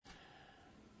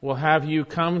Well, have you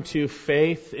come to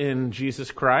faith in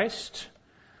Jesus Christ?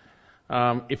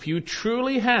 If you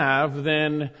truly have,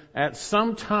 then at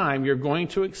some time you're going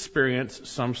to experience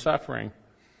some suffering.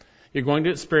 You're going to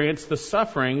experience the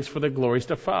sufferings for the glories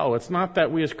to follow. It's not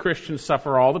that we as Christians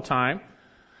suffer all the time,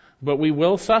 but we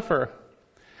will suffer.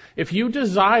 If you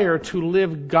desire to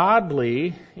live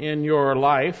godly in your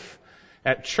life,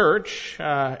 at church,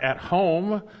 at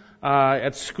home,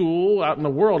 at school, out in the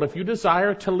world, if you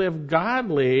desire to live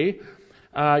godly,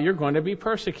 you're going to be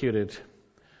persecuted.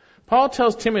 Paul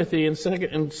tells Timothy in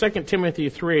 2 Timothy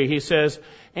 3, he says,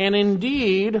 "And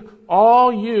indeed,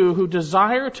 all you who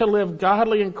desire to live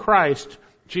godly in Christ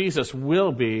Jesus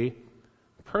will be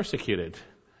persecuted."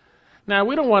 Now,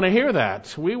 we don't want to hear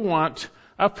that. We want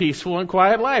a peaceful and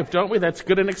quiet life, don't we? That's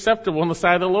good and acceptable on the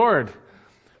side of the Lord.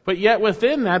 But yet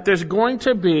within that, there's going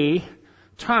to be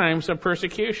times of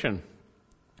persecution.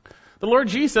 The Lord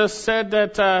Jesus said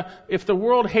that if the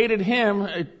world hated him,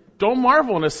 don't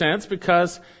marvel in a sense,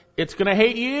 because it's going to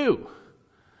hate you.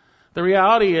 The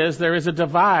reality is there is a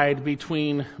divide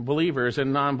between believers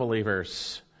and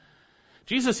non-believers.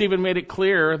 Jesus even made it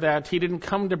clear that he didn't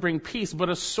come to bring peace, but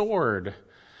a sword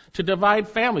to divide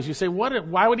families. You say,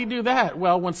 why would he do that?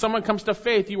 Well, when someone comes to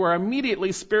faith, you are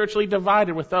immediately spiritually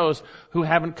divided with those who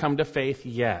haven't come to faith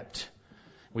yet.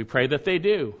 We pray that they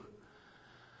do.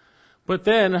 But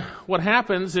then what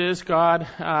happens is God,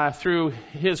 through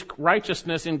his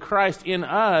righteousness in Christ in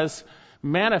us,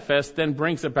 manifests, then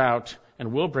brings about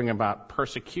and will bring about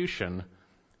persecution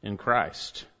in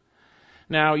Christ.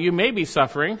 Now, you may be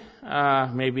suffering,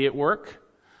 maybe at work,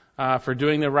 for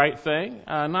doing the right thing,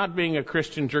 not being a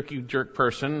Christian jerk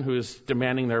person who's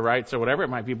demanding their rights or whatever it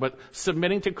might be, but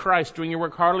submitting to Christ, doing your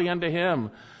work heartily unto him,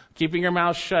 keeping your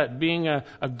mouth shut, being a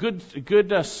good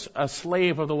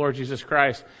slave of the Lord Jesus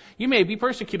Christ. You may be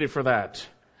persecuted for that.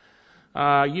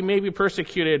 You may be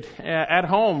persecuted at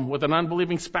home with an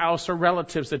unbelieving spouse or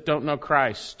relatives that don't know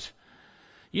Christ.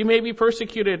 You may be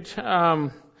persecuted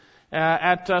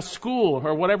at school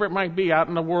or whatever it might be out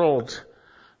in the world.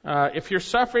 If you're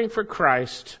suffering for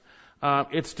Christ,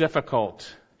 it's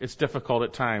difficult. It's difficult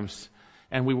at times.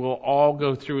 And we will all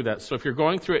go through that. So if you're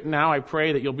going through it now, I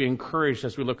pray that you'll be encouraged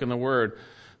as we look in the Word.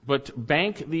 But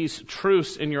bank these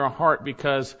truths in your heart,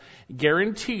 because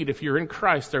guaranteed, if you're in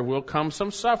Christ, there will come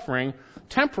some suffering,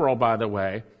 temporal, by the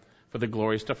way, for the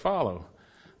glories to follow.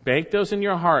 Bank those in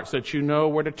your heart so that you know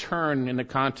where to turn in the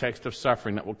context of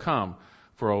suffering that will come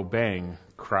for obeying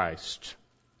Christ.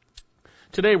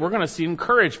 Today, we're going to see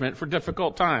encouragement for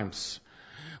difficult times.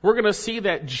 We're going to see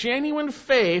that genuine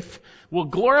faith will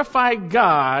glorify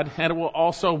God, and it will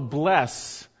also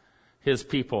bless his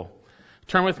people.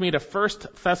 Turn with me to 2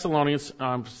 Thessalonians,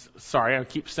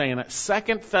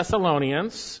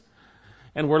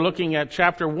 and we're looking at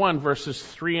chapter 1, verses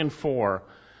 3 and 4.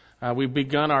 We've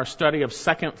begun our study of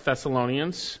 2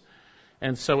 Thessalonians,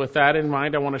 and so with that in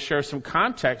mind, I want to share some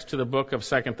context to the book of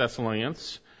 2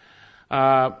 Thessalonians.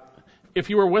 If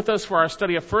you were with us for our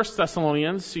study of 1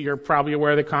 Thessalonians, you're probably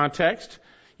aware of the context.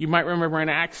 You might remember in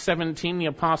Acts 17, the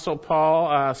Apostle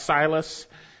Paul, Silas,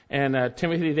 and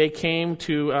Timothy, they came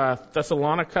to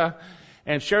Thessalonica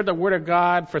and shared the Word of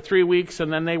God for 3 weeks,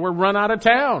 and then they were run out of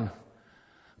town.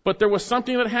 But there was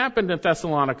something that happened in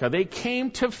Thessalonica. They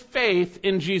came to faith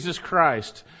in Jesus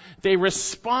Christ. They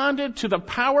responded to the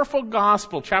powerful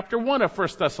gospel, chapter 1 of 1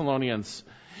 Thessalonians,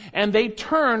 and they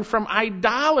turned from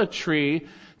idolatry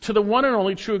to the one and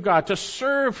only true God, to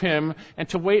serve him and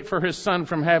to wait for his Son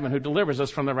from heaven, who delivers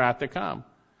us from the wrath to come.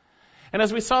 And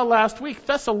as we saw last week,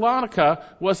 Thessalonica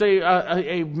was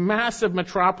a massive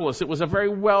metropolis. It was a very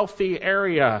wealthy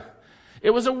area. It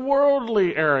was a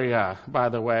worldly area, by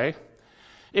the way.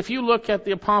 If you look at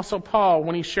the Apostle Paul,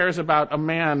 when he shares about a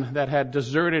man that had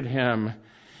deserted him,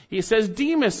 he says,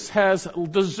 "Demas has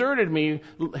deserted me,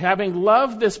 having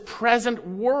loved this present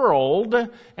world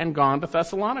and gone to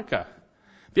Thessalonica."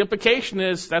 The implication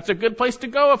is that's a good place to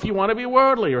go if you want to be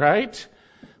worldly, right?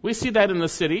 We see that in the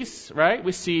cities, right?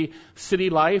 We see city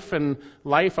life and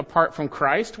life apart from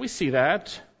Christ. We see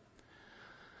that.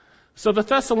 So the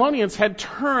Thessalonians had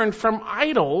turned from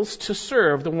idols to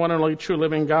serve the one and only true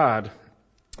living God.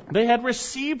 They had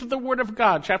received the Word of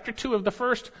God. Chapter 2 of the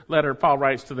first letter Paul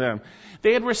writes to them.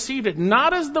 They had received it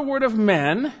not as the word of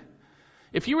men.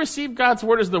 If you receive God's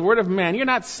Word as the word of man, you're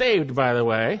not saved, by the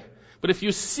way. But if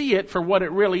you see it for what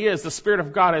it really is, the Spirit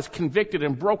of God has convicted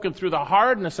and broken through the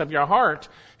hardness of your heart.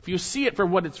 If you see it for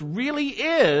what it really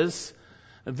is,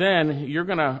 then you're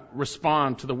going to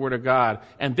respond to the Word of God.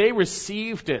 And they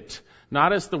received it,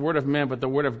 not as the Word of men, but the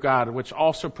Word of God, which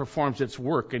also performs its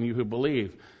work in you who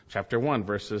believe. Chapter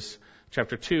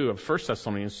 2 of 1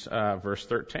 Thessalonians, verse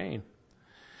 13.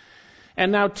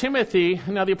 And now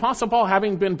the Apostle Paul,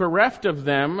 having been bereft of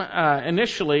them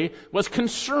initially, was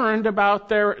concerned about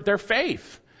their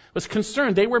faith. Was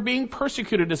concerned. They were being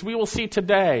persecuted, as we will see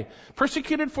today.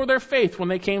 Persecuted for their faith when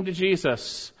they came to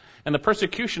Jesus. And the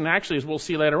persecution, actually, as we'll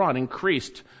see later on,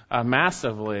 increased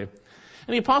massively.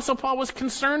 And the Apostle Paul was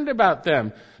concerned about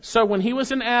them. So when he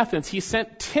was in Athens, he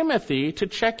sent Timothy to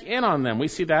check in on them. We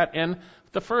see that in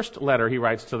the first letter he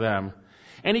writes to them.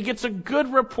 And he gets a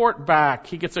good report back.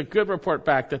 He gets a good report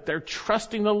back that they're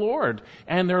trusting the Lord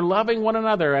and they're loving one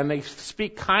another and they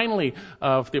speak kindly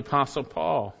of the Apostle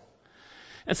Paul.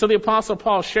 And so the Apostle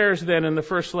Paul shares then in the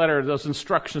first letter those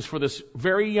instructions for this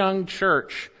very young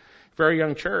church.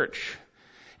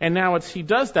 And now he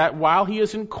does that while he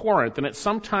is in Corinth, and it's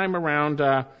sometime around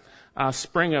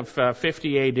spring of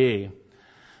 50 A.D.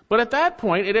 But at that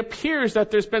point, it appears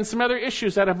that there's been some other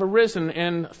issues that have arisen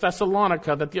in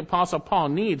Thessalonica that the Apostle Paul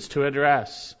needs to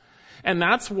address. And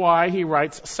that's why he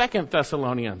writes 2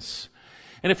 Thessalonians.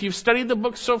 And if you've studied the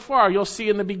book so far, you'll see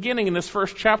in the beginning, in this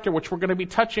first chapter, which we're going to be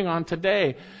touching on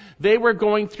today, they were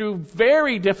going through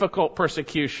very difficult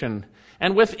persecution.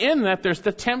 And within that, there's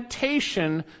the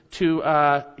temptation to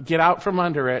get out from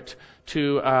under it,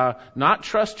 to not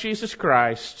trust Jesus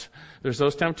Christ. There's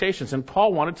those temptations. And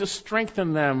Paul wanted to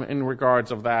strengthen them in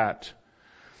regards of that.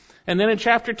 And then in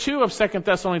chapter 2 of 2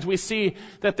 Thessalonians, we see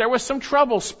that there was some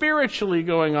trouble spiritually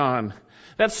going on.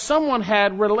 That someone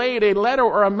had relayed a letter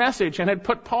or a message and had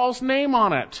put Paul's name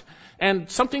on it. And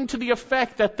something to the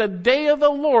effect that the day of the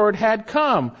Lord had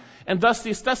come. And thus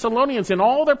these Thessalonians, in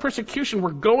all their persecution,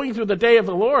 were going through the day of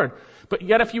the Lord. But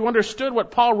yet if you understood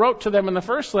what Paul wrote to them in the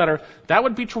first letter, that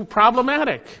would be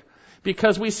problematic.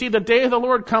 Because we see the day of the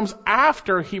Lord comes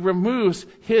after he removes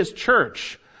his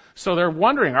church. So they're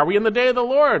wondering, are we in the day of the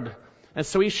Lord? And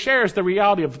so he shares the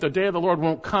reality of the day of the Lord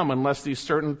won't come unless these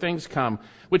certain things come.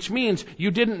 Which means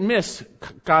you didn't miss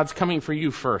God's coming for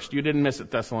you first. You didn't miss it,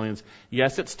 Thessalonians.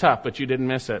 Yes, it's tough, but you didn't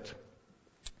miss it.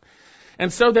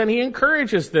 And so then he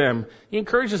encourages them. He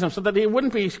encourages them so that they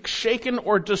wouldn't be shaken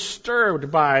or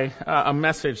disturbed by a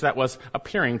message that was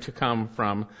appearing to come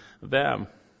from them.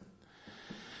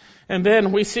 And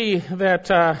then we see that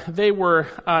they were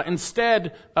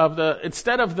instead of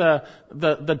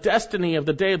the destiny of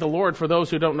the day of the Lord for those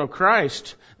who don't know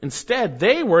Christ, instead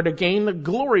they were to gain the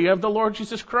glory of the Lord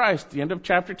Jesus Christ. The end of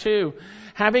chapter 2,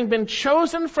 having been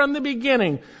chosen from the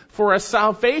beginning for a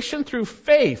salvation through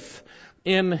faith.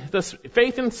 Chosen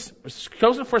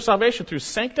for salvation through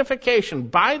sanctification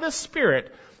by the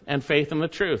Spirit and faith in the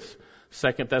truth.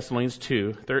 2 Thessalonians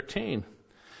 2:13.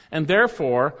 And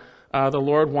therefore, the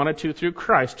Lord wanted to, through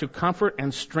Christ, to comfort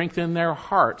and strengthen their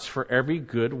hearts for every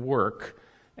good work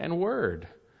and word.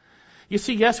 You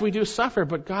see, yes, we do suffer,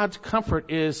 but God's comfort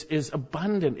is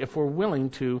abundant if we're willing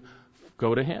to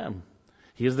go to Him.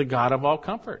 He is the God of all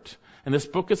comfort. And this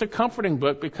book is a comforting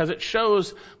book because it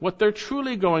shows what they're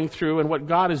truly going through and what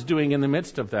God is doing in the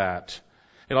midst of that.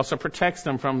 It also protects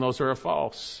them from those who are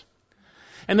false.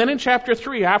 And then in chapter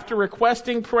 3, after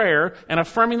requesting prayer and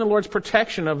affirming the Lord's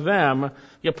protection of them,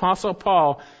 the Apostle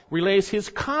Paul relays his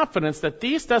confidence that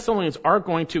these Thessalonians are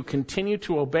going to continue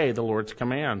to obey the Lord's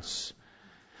commands.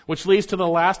 Which leads to the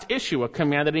last issue, a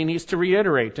command that he needs to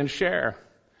reiterate and share.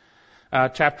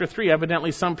 Chapter 3,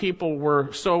 evidently some people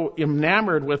were so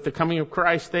enamored with the coming of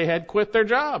Christ, they had quit their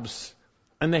jobs.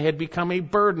 And they had become a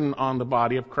burden on the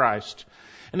body of Christ.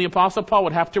 And the Apostle Paul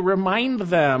would have to remind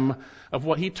them of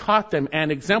what he taught them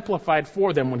and exemplified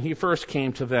for them when he first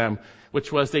came to them, which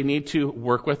was they need to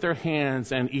work with their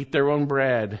hands and eat their own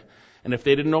bread. And if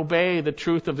they didn't obey the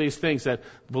truth of these things, that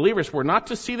believers were not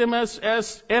to see them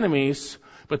as enemies,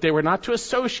 but they were not to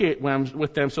associate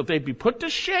with them so they'd be put to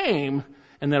shame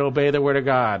and then obey the Word of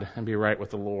God and be right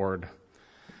with the Lord.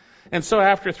 And so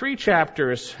after 3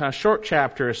 chapters, short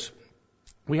chapters,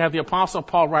 we have the Apostle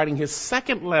Paul writing his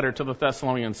second letter to the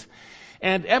Thessalonians.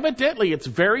 And evidently it's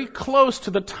very close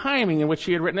to the timing in which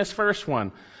he had written his first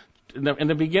one. In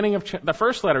the beginning of the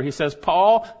first letter, he says,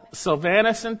 Paul,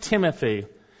 Silvanus, and Timothy.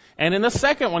 And in the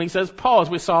second one, he says, Paul, as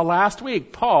we saw last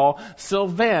week, Paul,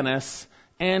 Silvanus,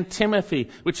 and Timothy,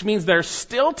 which means they're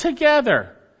still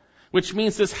together. Which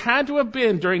means this had to have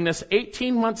been during this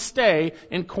 18-month stay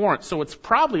in Corinth. So it's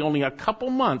probably only a couple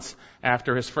months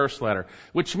after his first letter.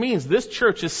 Which means this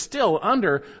church is still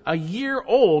under a year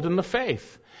old in the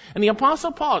faith. And the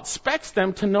Apostle Paul expects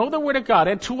them to know the Word of God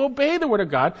and to obey the Word of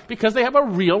God because they have a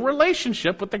real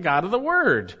relationship with the God of the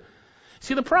Word.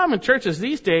 See, the problem in churches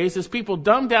these days is people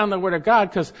dumb down the Word of God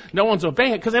because no one's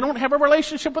obeying it because they don't have a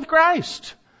relationship with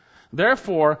Christ.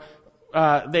 Therefore,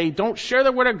 they don't share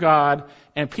the Word of God,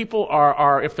 and people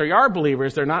are, if they are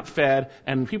believers, they're not fed,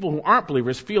 and people who aren't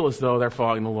believers feel as though they're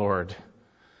following the Lord.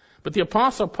 But the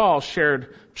Apostle Paul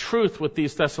shared truth with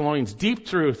these Thessalonians, deep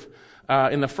truth,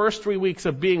 in the first 3 weeks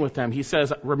of being with them. He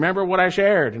says, remember what I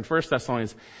shared in 1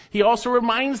 Thessalonians. He also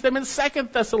reminds them in 2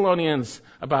 Thessalonians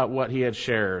about what he had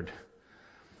shared.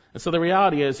 And so the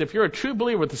reality is, if you're a true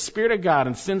believer with the Spirit of God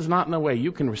and sin's not in the way,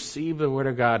 you can receive the Word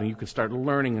of God and you can start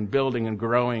learning and building and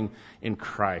growing in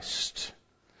Christ.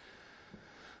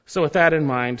 So with that in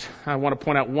mind, I want to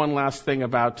point out one last thing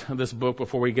about this book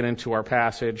before we get into our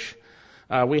passage.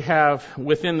 We have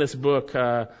within this book,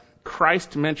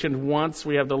 Christ mentioned once.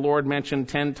 We have the Lord mentioned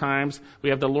 10 times. We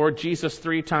have the Lord Jesus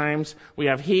 3 times. We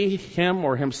have he, him,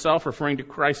 or himself referring to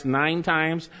Christ 9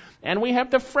 times. And we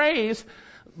have the phrase,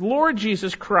 Lord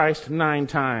Jesus Christ 9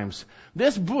 times.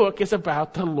 This book is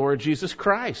about the Lord Jesus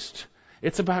Christ.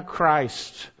 It's about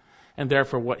Christ, and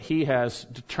therefore what he has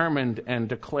determined and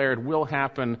declared will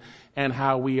happen, and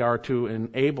how we are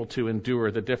able to endure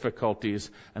the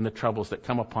difficulties and the troubles that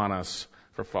come upon us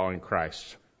for following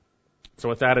Christ. So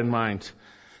with that in mind,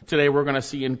 today we're going to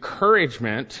see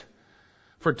encouragement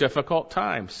for difficult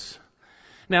times.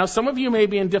 Now, some of you may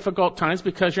be in difficult times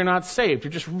because you're not saved.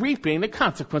 You're just reaping the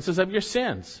consequences of your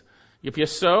sins. If you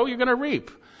sow, you're going to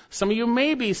reap. Some of you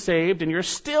may be saved and you're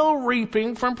still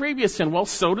reaping from previous sin. Well,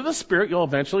 sow to the Spirit, you'll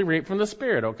eventually reap from the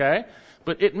Spirit, okay?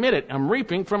 But admit it, I'm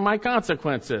reaping from my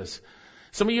consequences.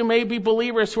 Some of you may be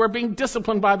believers who are being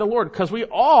disciplined by the Lord, because we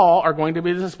all are going to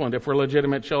be disciplined if we're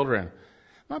legitimate children.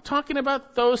 I'm not talking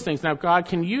about those things. Now, God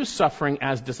can use suffering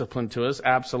as discipline to us,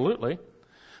 absolutely.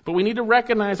 But we need to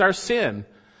recognize our sin.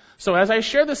 So as I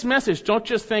share this message, don't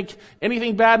just think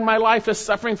anything bad in my life is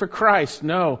suffering for Christ.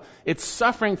 No, it's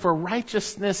suffering for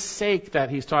righteousness' sake that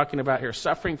he's talking about here.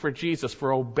 Suffering for Jesus,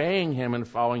 for obeying him and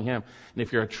following him. And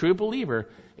if you're a true believer,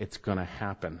 it's going to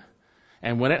happen.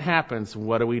 And when it happens,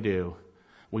 what do?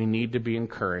 We need to be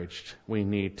encouraged. We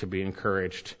need to be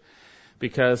encouraged.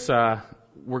 Because as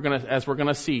we're going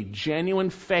to see,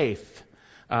 genuine faith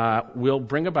will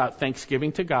bring about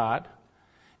thanksgiving to God,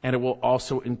 and it will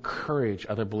also encourage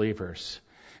other believers.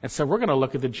 And so we're going to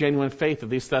look at the genuine faith of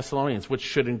these Thessalonians, which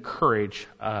should encourage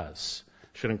us.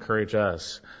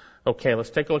 Okay, let's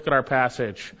take a look at our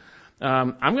passage.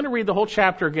 I'm going to read the whole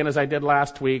chapter again as I did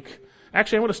last week.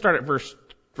 Actually, I'm going to start at verse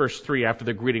 3 after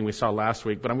the greeting we saw last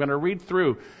week, but I'm going to read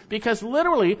through, because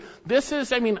literally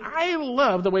I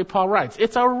love the way Paul writes.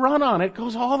 It's a run-on. It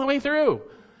goes all the way through.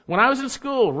 When I was in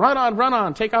school, run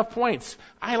on, take off points.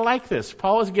 I like this.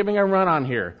 Paul is giving a run-on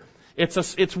here.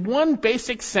 It's one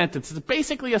basic sentence. It's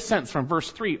basically a sentence from verse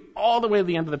 3 all the way to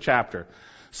the end of the chapter.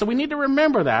 So we need to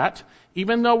remember that,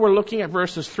 even though we're looking at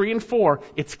verses 3 and 4,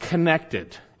 it's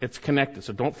connected. It's connected,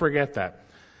 so don't forget that.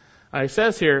 It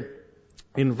says here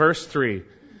in verse 3,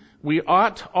 we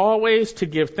ought always to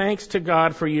give thanks to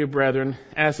God for you, brethren,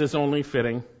 as is only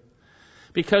fitting,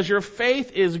 because your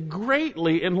faith is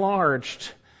greatly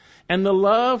enlarged, and the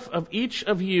love of each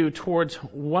of you towards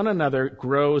one another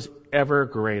grows ever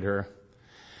greater.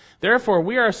 Therefore,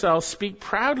 we ourselves speak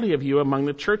proudly of you among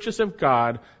the churches of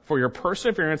God for your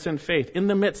perseverance and faith in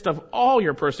the midst of all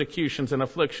your persecutions and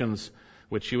afflictions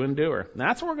which you endure. Now,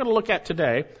 that's what we're going to look at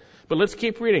today, but let's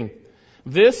keep reading.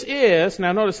 This is,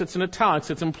 now notice it's in italics,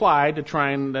 it's implied to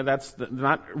try and, that's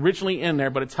not originally in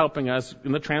there, but it's helping us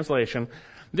in the translation.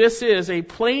 This is a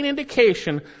plain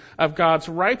indication of God's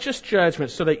righteous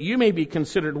judgment, so that you may be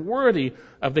considered worthy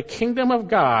of the kingdom of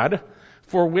God,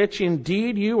 for which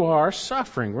indeed you are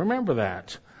suffering. Remember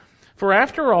that. For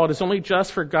after all, it is only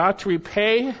just for God to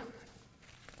repay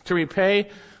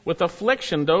with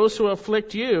affliction those who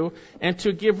afflict you, and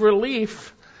to give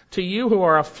relief to you who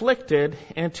are afflicted,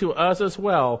 and to us as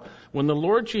well, when the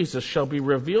Lord Jesus shall be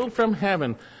revealed from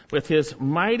heaven with his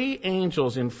mighty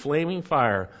angels in flaming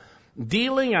fire,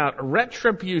 dealing out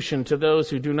retribution to those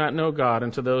who do not know God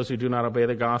and to those who do not obey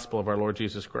the gospel of our Lord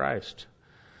Jesus Christ.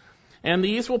 And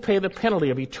these will pay the penalty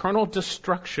of eternal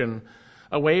destruction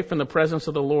away from the presence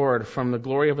of the Lord, from the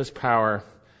glory of his power,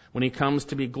 when he comes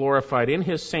to be glorified in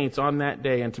his saints on that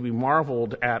day, and to be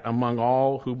marveled at among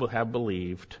all who have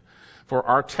believed. For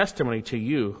our testimony to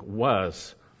you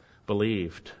was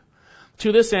believed.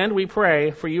 To this end, we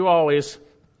pray for you always,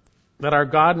 that our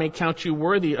God may count you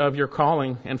worthy of your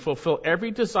calling, and fulfill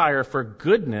every desire for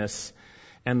goodness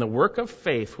and the work of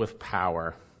faith with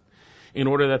power, in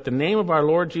order that the name of our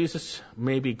Lord Jesus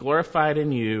may be glorified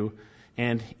in you,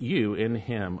 and you in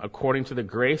him, according to the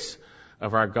grace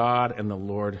of our God and the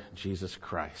Lord Jesus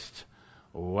Christ.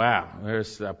 Wow,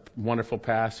 there's a wonderful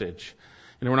passage.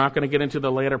 And we're not going to get into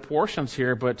the later portions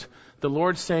here, but the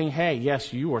Lord's saying, hey,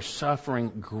 yes, you are suffering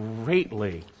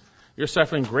greatly. You're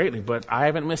suffering greatly, but I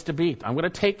haven't missed a beat. I'm going to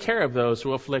take care of those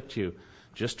who afflict you.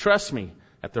 Just trust me.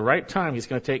 At the right time, he's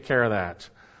going to take care of that.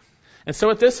 And so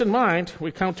with this in mind,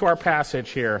 we come to our passage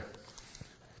here.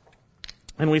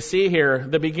 And we see here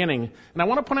the beginning. And I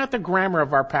want to point out the grammar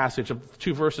of our passage, of the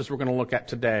 2 verses we're going to look at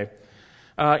today.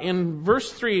 In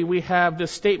verse 3, we have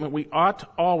this statement, we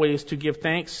ought always to give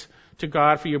thanks to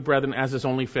God for you, brethren, as is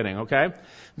only fitting, okay?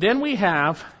 Then we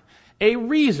have a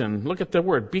reason. Look at the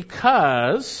word.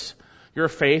 Because your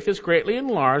faith is greatly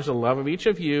enlarged, the love of each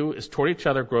of you is toward each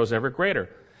other grows ever greater.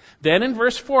 Then in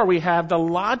verse 4, we have the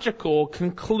logical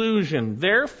conclusion.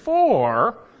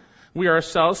 Therefore, we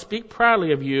ourselves speak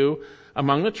proudly of you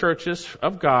among the churches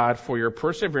of God for your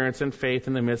perseverance and faith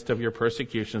in the midst of your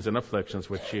persecutions and afflictions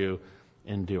which you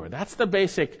endure. That's the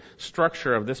basic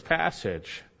structure of this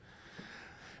passage.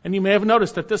 And you may have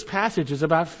noticed that this passage is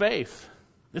about faith.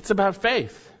 It's about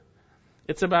faith.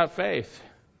 It's about faith.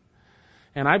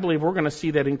 And I believe we're going to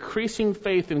see that increasing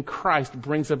faith in Christ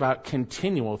brings about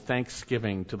continual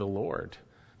thanksgiving to the Lord.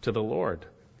 To the Lord.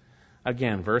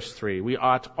 Again, verse 3, we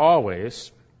ought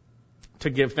always to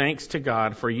give thanks to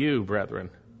God for you, brethren.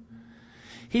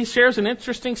 He shares an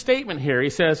interesting statement here. He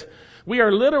says, we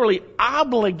are literally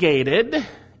obligated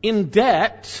in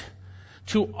debt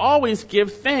to always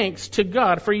give thanks to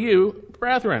God for you,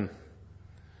 brethren.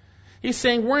 He's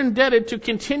saying we're indebted to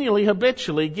continually,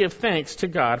 habitually give thanks to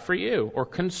God for you, or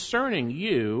concerning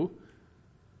you.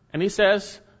 And he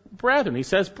says, brethren. He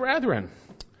says, brethren.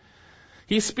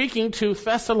 He's speaking to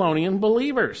Thessalonian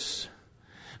believers.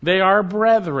 They are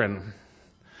brethren.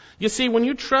 You see, when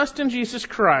you trust in Jesus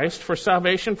Christ for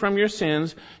salvation from your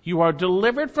sins, you are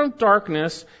delivered from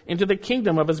darkness into the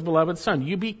kingdom of His beloved Son.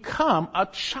 You become a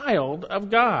child of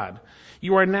God.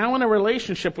 You are now in a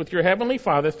relationship with your Heavenly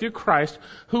Father through Christ,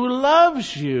 who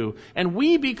loves you. And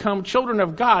we become children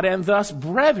of God and thus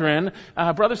brethren,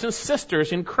 brothers and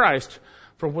sisters in Christ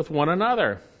with one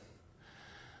another.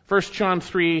 1 John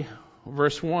 3,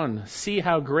 verse 1, see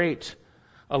how great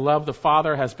a love the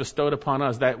Father has bestowed upon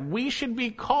us, that we should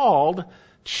be called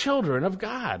children of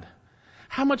God.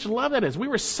 How much love that is. We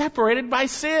were separated by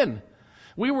sin.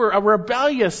 We were a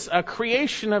rebellious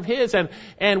creation of His,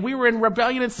 and we were in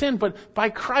rebellion and sin, but by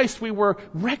Christ we were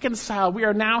reconciled. We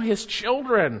are now His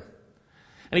children.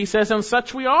 And He says, and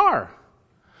such we are.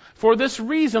 For this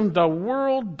reason, the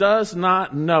world does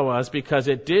not know us, because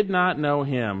it did not know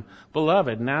Him.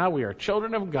 Beloved, now we are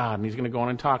children of God. And he's going to go on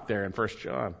and talk there in 1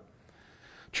 John.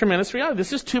 Tremendous reality.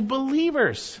 This is to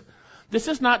believers. This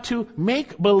is not to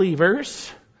make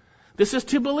believers. This is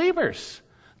to believers.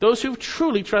 Those who've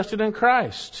truly trusted in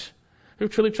Christ. Who've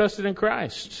truly trusted in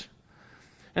Christ.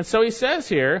 And so he says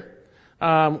here,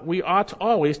 we ought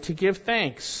always to give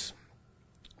thanks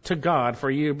to God for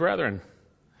you, brethren.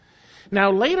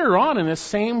 Now later on in this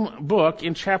same book,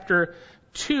 in chapter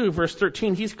 2, verse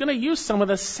 13, he's going to use some of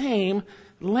the same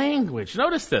language.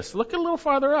 Notice this. Look a little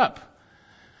farther up.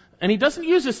 And he doesn't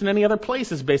use this in any other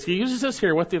places, basically. He uses this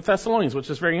here with the Thessalonians,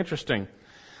 which is very interesting.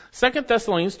 2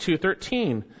 Thessalonians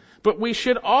 2:13. But we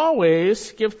should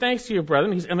always give thanks to you,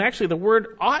 brethren. And actually the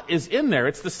word ought is in there.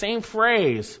 It's the same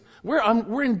phrase.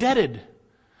 We're indebted.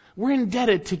 We're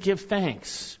indebted to give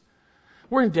thanks.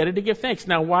 We're indebted to give thanks.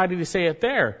 Now, why did he say it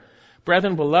there?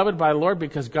 Brethren, beloved by the Lord,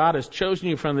 because God has chosen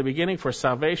you from the beginning for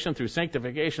salvation through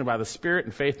sanctification by the Spirit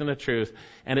and faith in the truth.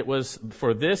 And it was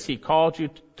for this He called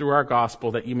you through our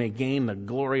gospel, that you may gain the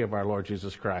glory of our Lord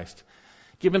Jesus Christ.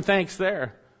 Giving thanks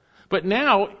there. But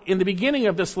now, in the beginning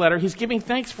of this letter, he's giving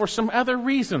thanks for some other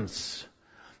reasons.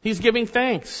 He's giving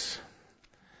thanks.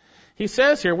 He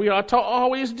says here, we ought to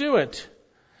always do it.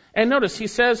 And notice, he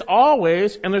says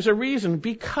always, and there's a reason,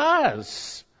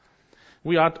 because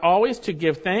we ought always to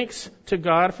give thanks to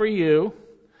God for you.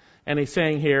 And he's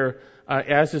saying here,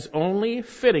 as is only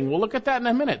fitting. We'll look at that in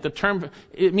a minute. The term,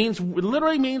 it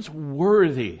literally means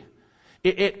worthy.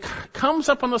 It comes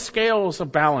up on the scales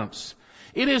of balance.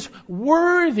 It is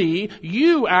worthy.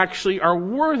 You actually are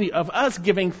worthy of us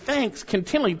giving thanks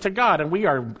continually to God, and we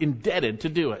are indebted to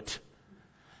do it.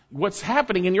 What's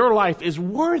happening in your life is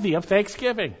worthy of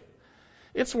thanksgiving.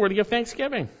 It's worthy of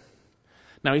thanksgiving.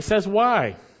 Now he says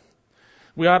why.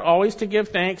 We ought always to give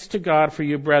thanks to God for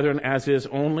you, brethren, as is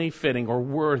only fitting or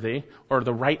worthy or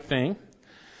the right thing,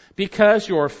 because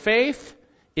your faith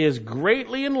is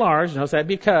greatly enlarged. Notice that,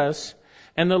 because,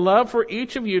 and the love for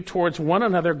each of you towards one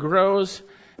another grows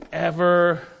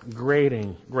ever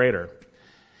greater.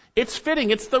 It's fitting.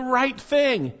 It's the right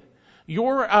thing.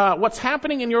 What's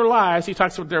happening in your lives, he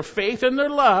talks about their faith and their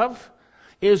love,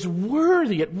 is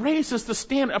worthy. It raises the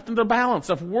stand up to the balance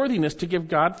of worthiness to give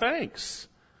God thanks.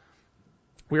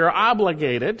 We are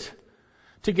obligated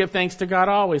to give thanks to God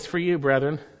always for you,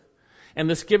 brethren. And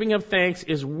this giving of thanks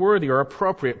is worthy or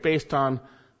appropriate based on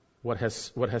what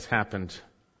has happened.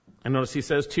 And notice he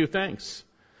says 2 things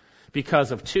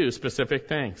because of 2 specific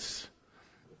things.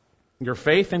 Your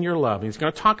faith and your love. He's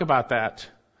going to talk about that.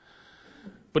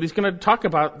 But he's going to talk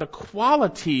about the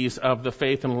qualities of the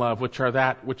faith and love, which are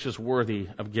that which is worthy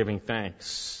of giving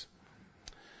thanks.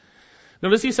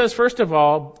 Notice he says, first of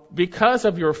all, because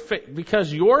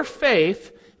your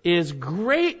faith is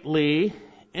greatly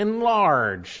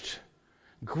enlarged.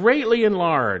 Greatly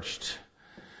enlarged.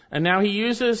 And now he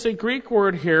uses a Greek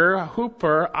word here,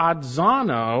 huper,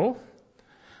 adzano.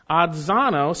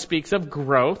 Adzano speaks of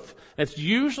growth. It's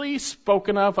usually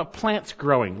spoken of plants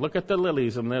growing. Look at the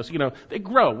lilies and this, they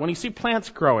grow. When you see plants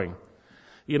growing,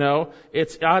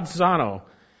 it's adzano.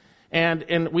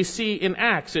 And we see in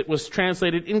Acts it was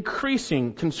translated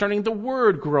increasing concerning the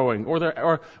word growing or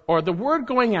the word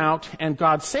going out and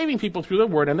God saving people through the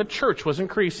word, and the church was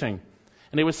increasing.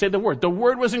 And they would say the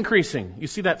word was increasing. You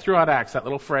see that throughout Acts, that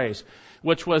little phrase,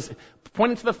 which was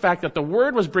pointing to the fact that the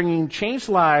word was bringing changed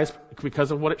lives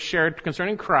because of what it shared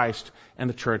concerning Christ, and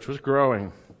the church was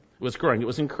growing. It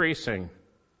was increasing.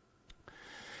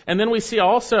 And then we see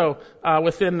also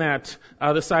within that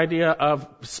this idea of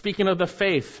speaking of the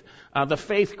faith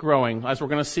growing, as we're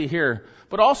going to see here.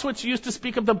 But also it's used to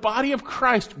speak of the body of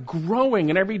Christ growing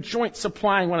and every joint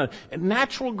supplying one another.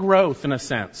 Natural growth, in a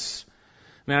sense.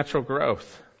 Natural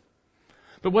growth.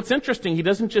 But what's interesting, he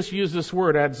doesn't just use this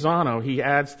word, adzano. He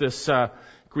adds this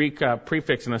Greek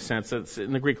prefix, in a sense. It's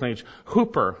in the Greek language,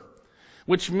 huper,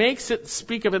 which makes it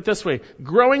speak of it this way: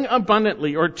 growing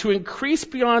abundantly, or to increase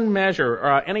beyond measure.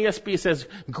 NASB says,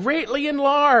 greatly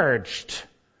enlarged.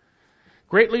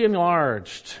 Greatly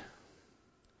enlarged.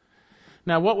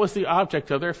 Now, what was the object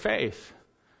of their faith?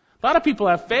 A lot of people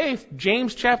have faith.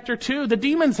 James chapter 2, the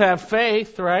demons have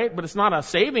faith, right? But it's not a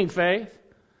saving faith.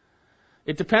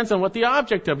 It depends on what the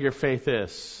object of your faith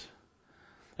is.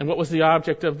 And what was the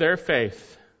object of their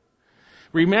faith?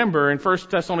 Remember, in 1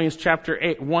 Thessalonians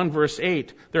chapter 1 verse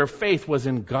 8, their faith was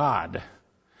in God.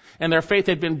 And their faith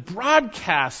had been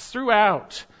broadcast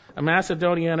throughout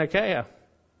Macedonia and Achaia.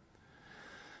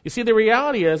 You see, the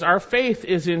reality is our faith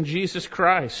is in Jesus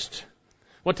Christ.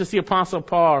 What does the Apostle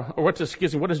Paul, or what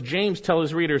does James tell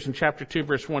his readers in chapter 2,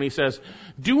 verse 1? He says,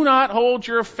 do not hold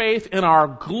your faith in our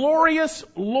glorious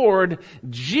Lord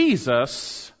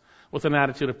Jesus with an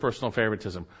attitude of personal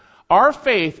favoritism. Our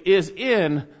faith is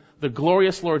in the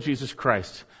glorious Lord Jesus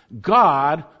Christ.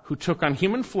 God, who took on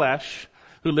human flesh,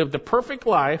 who lived the perfect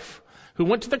life, who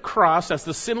went to the cross as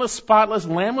the sinless, spotless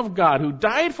Lamb of God, who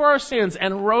died for our sins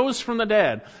and rose from the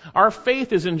dead. Our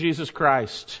faith is in Jesus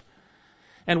Christ.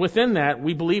 And within that,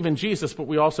 we believe in Jesus, but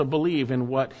we also believe in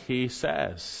what He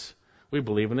says. We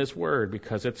believe in His Word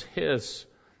because it's His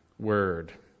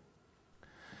Word.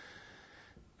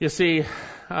 You see,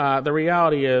 the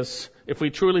reality is, if we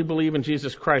truly believe in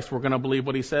Jesus Christ, we're going to believe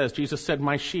what He says. Jesus said,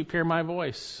 my sheep hear my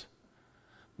voice.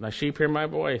 My sheep hear my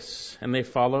voice, and they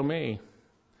follow me.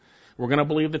 We're going to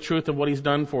believe the truth of what He's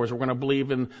done for us. We're going to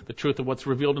believe in the truth of what's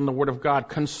revealed in the Word of God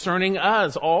concerning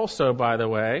us also, by the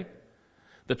way.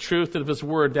 The truth of His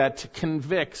Word that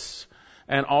convicts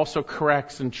and also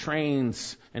corrects and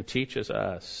trains and teaches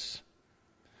us.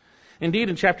 Indeed,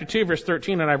 in chapter 2, verse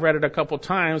 13, and I've read it a couple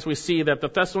times, we see that the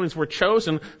Thessalonians were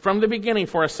chosen from the beginning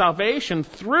for a salvation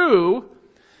through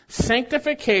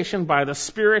sanctification by the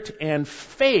Spirit and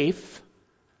faith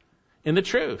in the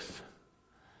truth.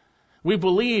 We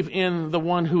believe in the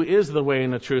one who is the way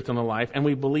and the truth and the life, and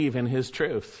we believe in His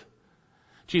truth.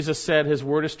 Jesus said His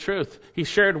Word is truth. He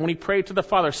shared when He prayed to the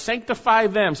Father, sanctify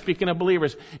them, speaking of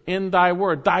believers, in Thy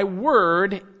Word. Thy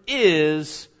Word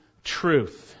is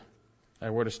truth. Thy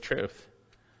Word is truth.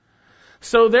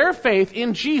 So their faith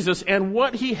in Jesus and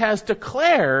what He has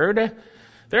declared,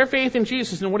 their faith in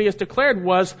Jesus and what He has declared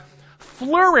was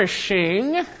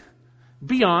flourishing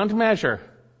beyond measure.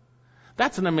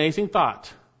 That's an amazing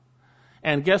thought.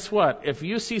 And guess what? If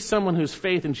you see someone whose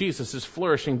faith in Jesus is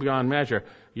flourishing beyond measure,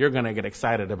 you're going to get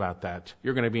excited about that.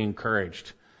 You're going to be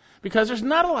encouraged. Because there's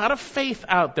not a lot of faith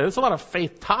out there. There's a lot of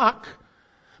faith talk,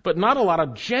 but not a lot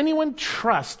of genuine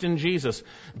trust in Jesus.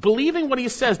 Believing what He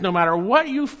says no matter what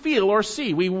you feel or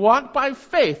see. We walk by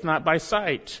faith, not by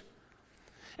sight.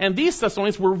 And these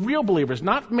Thessalonians were real believers,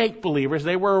 not make-believers.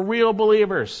 They were real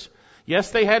believers.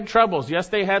 Yes, they had troubles. Yes,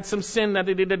 they had some sin that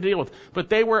they needed to deal with. But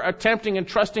they were attempting and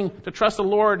trusting to trust the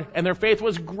Lord, and their faith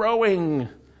was growing,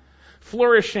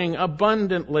 flourishing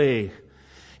abundantly.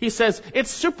 He says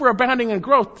it's superabounding in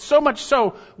growth, so much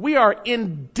so we are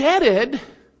indebted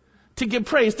to give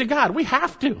praise to God. We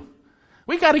have to.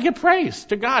 We got to give praise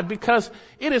to God because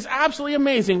it is absolutely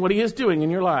amazing what He is doing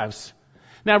in your lives.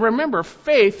 Now remember,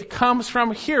 faith comes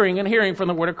from hearing and hearing from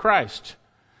the Word of Christ.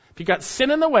 If you got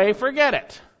sin in the way, forget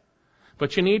it.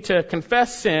 But you need to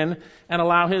confess sin and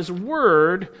allow His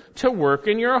Word to work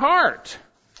in your heart.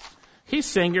 He's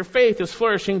saying your faith is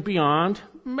flourishing beyond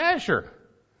measure.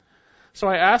 So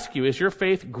I ask you, is your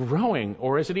faith growing,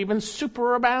 or is it even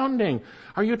superabounding?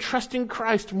 Are you trusting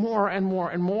Christ more and more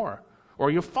and more? Or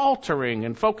are you faltering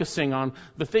and focusing on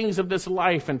the things of this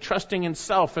life and trusting in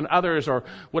self and others or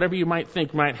whatever you might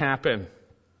think might happen?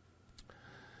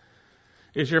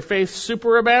 Is your faith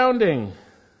superabounding?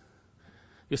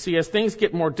 You see, as things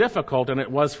get more difficult, and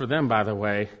it was for them, by the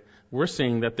way, we're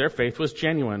seeing that their faith was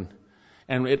genuine.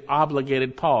 And it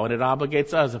obligated Paul, and it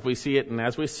obligates us if we see it and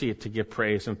as we see it to give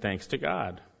praise and thanks to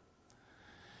God.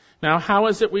 Now, how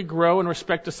is it we grow in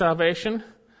respect to salvation?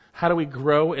 How do we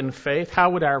grow in faith?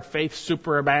 How would our faith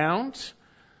superabound?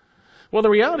 Well, the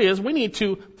reality is we need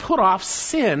to put off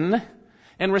sin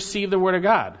and receive the Word of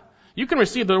God. You can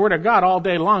receive the Word of God all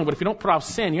day long, but if you don't put off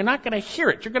sin, you're not going to hear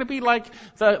it. You're going to be like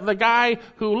the guy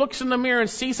who looks in the mirror and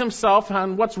sees himself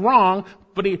on what's wrong,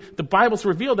 but the Bible's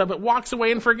revealed of it, walks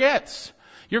away and forgets.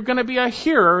 You're going to be a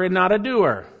hearer and not a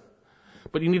doer.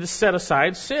 But you need to set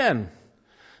aside sin.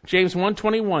 James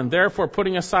 1:21, therefore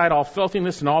putting aside all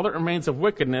filthiness and all that remains of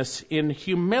wickedness in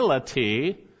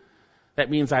humility, that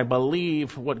means I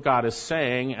believe what God is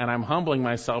saying and I'm humbling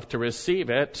myself to receive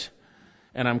it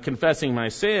and I'm confessing my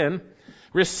sin,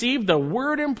 receive the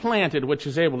word implanted which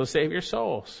is able to save your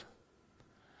souls.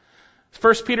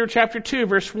 1 Peter chapter 2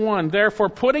 verse 1, therefore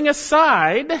putting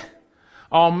aside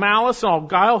all malice, all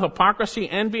guile, hypocrisy,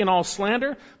 envy, and all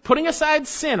slander, putting aside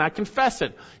sin, I confess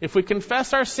it. If we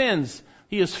confess our sins,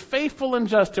 He is faithful and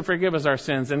just to forgive us our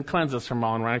sins and cleanse us from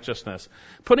all unrighteousness.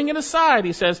 Putting it aside,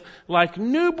 He says, like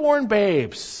newborn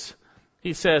babes,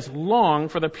 He says, long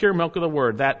for the pure milk of the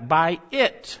Word, that by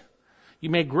it you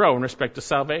may grow in respect to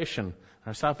salvation.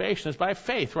 Our salvation is by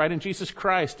faith, right, in Jesus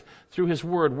Christ, through His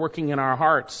Word working in our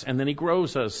hearts, and then He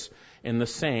grows us in the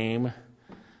same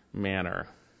manner.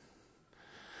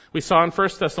 We saw in 1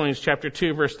 Thessalonians chapter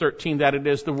 2, verse 13, that it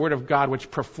is the Word of God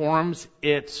which performs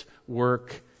its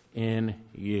work in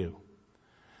you.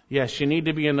 Yes, you need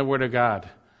to be in the Word of God.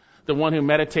 The one who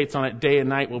meditates on it day and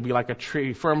night will be like a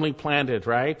tree firmly planted,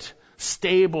 right?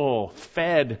 Stable,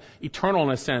 fed, eternal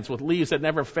in a sense, with leaves that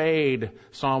never fade,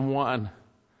 Psalm 1.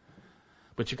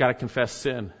 But you got to confess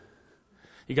sin.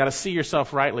 You got to see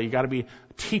yourself rightly. You got to be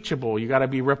teachable. You got to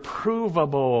be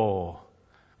reprovable.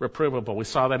 Reprovable. We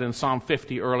saw that in Psalm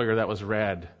 50 earlier that was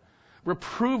read.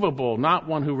 Reprovable, not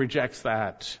one who rejects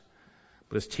that,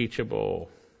 but is teachable.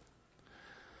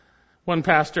 One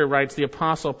pastor writes, the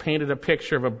apostle painted a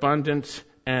picture of abundant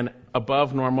and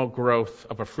above normal growth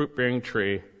of a fruit-bearing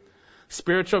tree.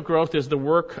 Spiritual growth is the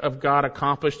work of God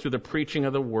accomplished through the preaching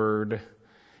of the Word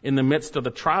in the midst of the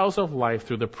trials of life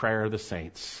through the prayer of the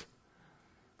saints.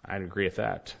 I'd agree with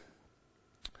that.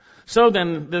 So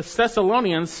then, the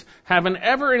Thessalonians have an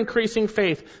ever-increasing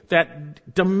faith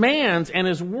that demands and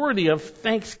is worthy of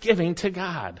thanksgiving to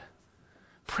God.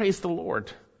 Praise the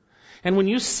Lord. And when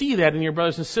you see that in your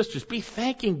brothers and sisters, be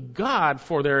thanking God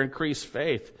for their increased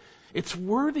faith. It's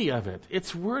worthy of it.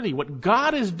 It's worthy. What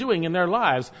God is doing in their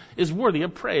lives is worthy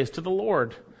of praise to the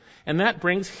Lord. And that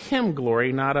brings Him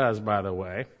glory, not us, by the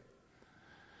way.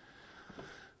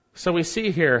 So we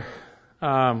see here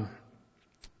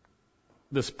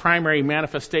this primary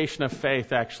manifestation of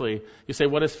faith, actually. You say,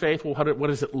 what is faith? Well, what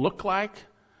does it look like?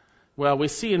 Well, we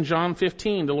see in John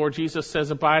 15, the Lord Jesus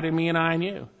says, abide in me and I in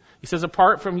you. He says,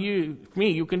 apart from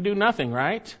me, you can do nothing,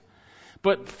 right?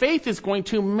 But faith is going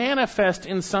to manifest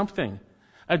in something.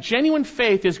 A genuine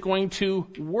faith is going to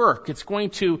work. It's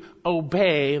going to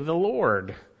obey the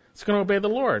Lord. It's going to obey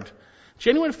the Lord.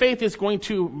 Genuine faith is going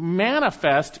to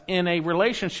manifest in a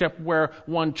relationship where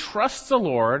one trusts the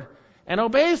Lord and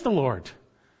obeys the Lord.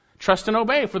 Trust and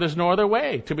obey, for there's no other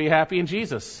way to be happy in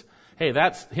Jesus. Hey,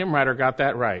 that's hymn writer got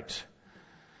that right.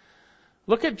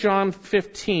 Look at John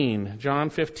 15. John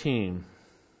 15.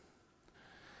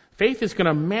 Faith is going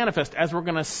to manifest, as we're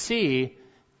going to see,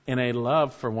 in a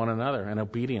love for one another and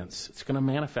obedience. It's going to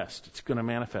manifest. It's going to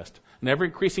manifest. And ever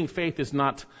increasing faith is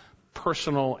not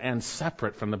personal and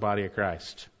separate from the body of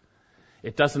Christ.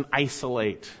 It doesn't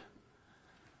isolate.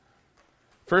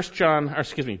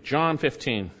 John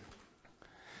 15.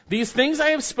 These things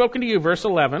I have spoken to you, verse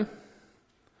 11,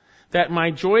 that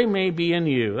my joy may be in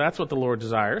you. That's what the Lord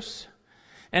desires.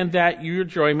 And that your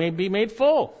joy may be made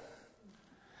full.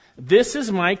 This is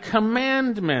my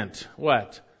commandment.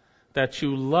 What? That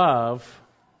you love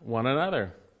one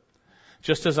another,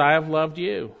 just as I have loved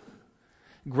you.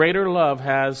 Greater love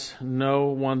has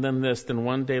no one than this, than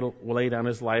one day lay down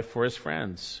his life for his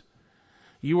friends.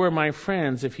 You are my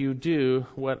friends if you do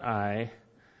what I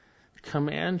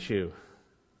command you.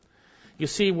 You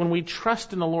see, when we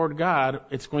trust in the Lord God,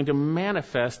 it's going to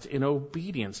manifest in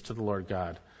obedience to the Lord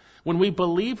God. When we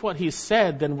believe what He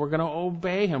said, then we're going to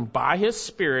obey Him by His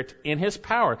Spirit in His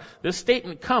power. This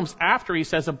statement comes after He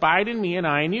says, abide in me and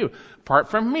I in you. Apart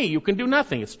from me, you can do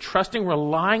nothing. It's trusting,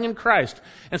 relying in Christ.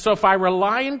 And so if I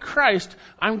rely in Christ,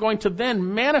 I'm going to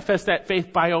then manifest that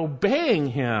faith by obeying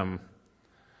Him.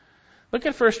 Look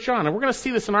at 1 John, and we're going to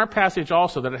see this in our passage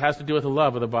also, that it has to do with the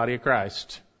love of the body of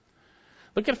Christ.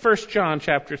 Look at 1 John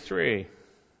chapter 3.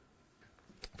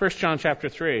 1 John chapter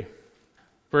 3,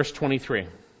 verse 23.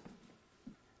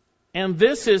 And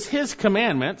this is His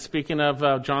commandment, speaking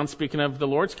of John speaking of the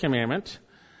Lord's commandment,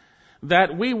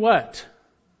 that we what?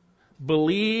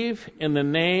 Believe in the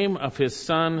name of His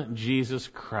Son, Jesus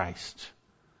Christ.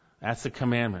 That's the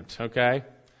commandment, okay?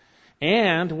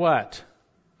 And what?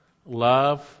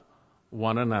 Love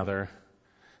one another,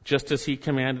 just as He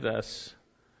commanded us.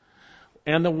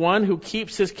 And the one who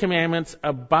keeps His commandments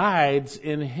abides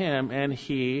in Him, and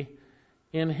He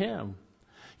in him.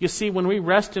 You see, when we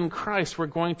rest in Christ, we're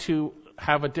going to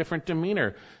have a different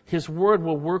demeanor. His Word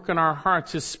will work in our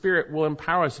hearts. His Spirit will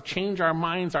empower us to change our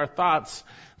minds, our thoughts,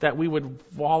 that we would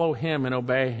follow Him and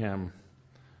obey Him.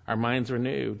 Our minds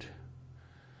renewed.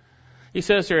 He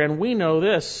says here, and we know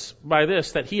this, by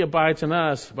this, that He abides in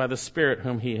us by the Spirit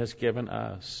whom He has given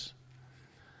us.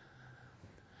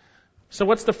 So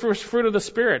what's the first fruit of the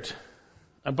Spirit?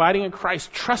 Abiding in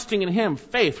Christ, trusting in Him,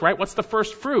 faith, right? What's the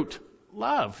first fruit?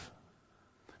 Love.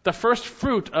 The first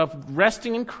fruit of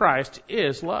resting in Christ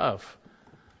is love.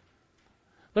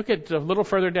 Look at a little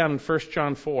further down in 1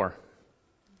 John 4,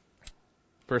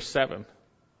 verse 7.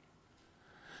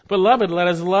 Beloved, let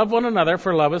us love one another,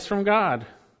 for love is from God.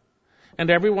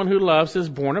 And everyone who loves is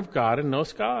born of God and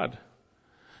knows God.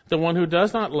 The one who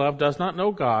does not love does not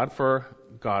know God, for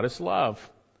God is love.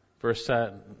 Verse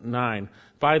 9.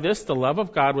 By this the love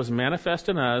of God was manifest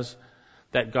in us,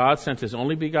 that God sent His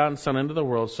only begotten Son into the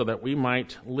world so that we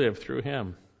might live through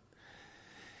Him.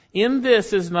 In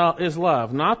this is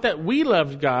love, not that we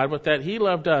loved God, but that He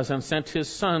loved us and sent His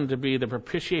Son to be the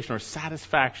propitiation or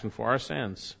satisfaction for our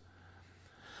sins.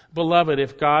 Beloved,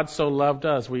 if God so loved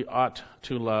us, we ought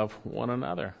to love one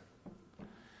another.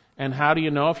 And how do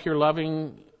you know if you're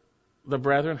loving the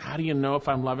brethren? How do you know if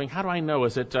I'm loving? How do I know?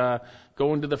 Is it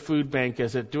going to the food bank?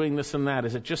 Is it doing this and that?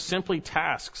 Is it just simply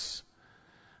tasks?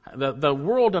 The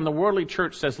world and the worldly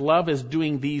church says love is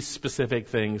doing these specific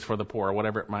things for the poor, or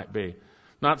whatever it might be.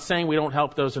 Not saying we don't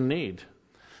help those in need.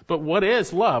 But what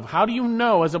is love? How do you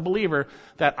know as a believer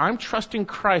that I'm trusting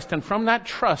Christ, and from that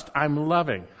trust I'm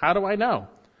loving? How do I know?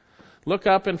 Look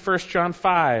up in 1 John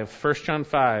 5. 1 John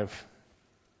 5.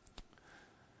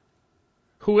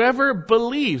 Whoever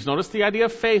believes, notice the idea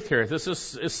of faith here. This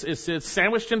is it's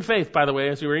sandwiched in faith, by the way,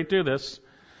 as we read through this.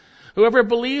 Whoever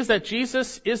believes that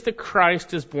Jesus is the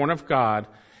Christ is born of God,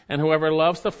 and whoever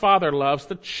loves the Father loves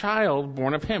the child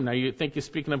born of Him. Now you think he's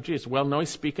speaking of Jesus. Well, no, he's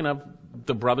speaking of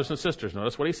the brothers and sisters.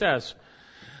 Notice what he says.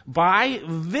 By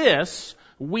this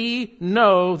we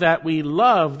know that we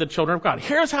love the children of God.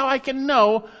 Here's how I can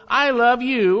know I love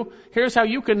you. Here's how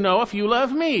you can know if you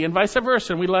love me, and vice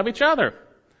versa, and we love each other.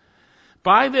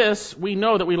 By this, we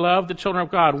know that we love the children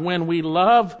of God. When we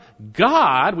love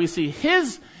God, we see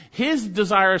His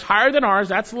desire is higher than ours.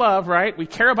 That's love, right? We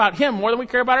care about Him more than we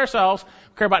care about ourselves.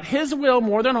 We care about His will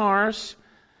more than ours.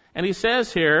 And He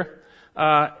says here,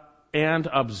 and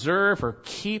observe or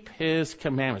keep His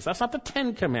commandments. That's not the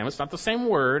 10 commandments, not the same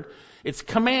word. It's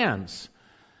commands.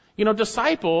 You know,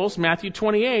 disciples, Matthew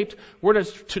 28, were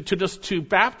to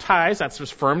baptize, that's to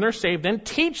affirm they're saved, then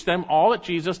teach them all that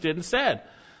Jesus did and said.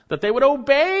 That they would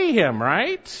obey Him,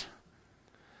 right?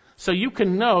 So you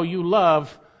can know you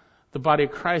love the body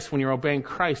of Christ when you're obeying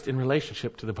Christ in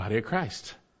relationship to the body of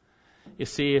Christ. You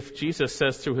see, if Jesus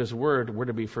says through His Word, we're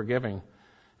to be forgiving.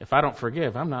 If I don't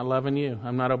forgive, I'm not loving you.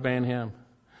 I'm not obeying Him.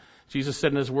 Jesus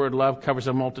said in His Word, love covers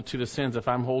a multitude of sins. If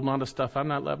I'm holding on to stuff, I'm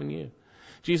not loving you.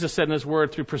 Jesus said in His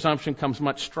Word, through presumption comes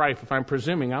much strife. If I'm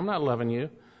presuming, I'm not loving you.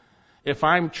 If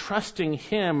I'm trusting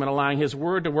Him and allowing His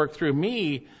Word to work through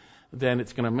me, then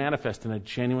it's going to manifest in a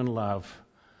genuine love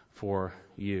for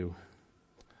you.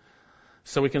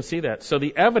 So we can see that. So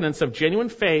the evidence of genuine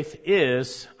faith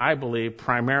is, I believe,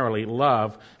 primarily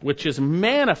love, which is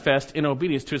manifest in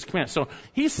obedience to His commands. So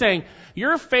He's saying,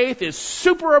 your faith is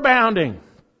superabounding.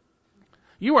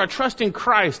 You are trusting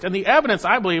Christ. And the evidence,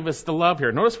 I believe, is the love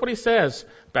here. Notice what He says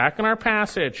back in our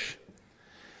passage.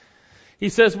 He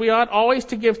says, we ought always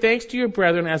to give thanks to you,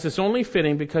 brethren, as is only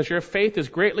fitting, because your faith is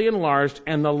greatly enlarged,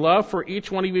 and the love for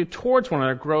each one of you towards one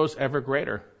another grows ever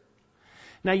greater.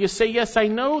 Now you say, yes, I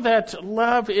know that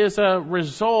love is a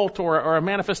result or a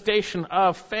manifestation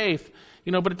of faith,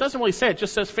 but it doesn't really say it. It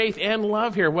just says faith and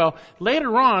love here. Well,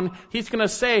 later on, he's going to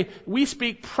say, we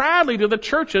speak proudly to the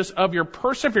churches of your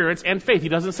perseverance and faith. He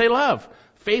doesn't say love.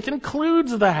 Faith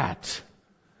includes that.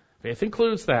 Faith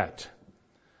includes that.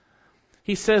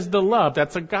 He says the love,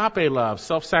 that's agape love,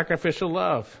 self-sacrificial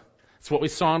love. It's what we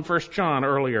saw in 1 John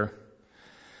earlier.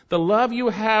 The love you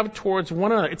have towards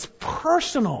one another, it's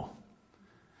personal.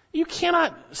 You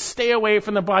cannot stay away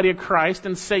from the body of Christ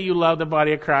and say you love the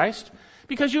body of Christ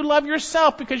because you love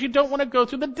yourself, because you don't want to go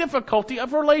through the difficulty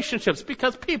of relationships,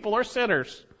 because people are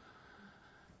sinners.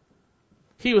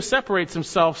 He who separates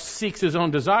himself seeks his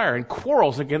own desire and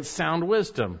quarrels against sound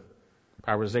wisdom.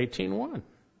 Proverbs 18:1.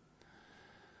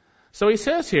 So he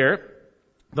says here,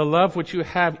 the love which you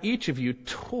have, each of you,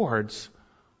 towards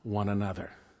one another.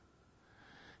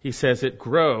 He says it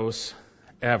grows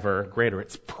ever greater.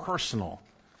 It's personal.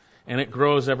 And it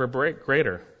grows ever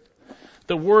greater.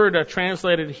 The word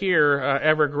translated here,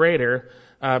 ever greater,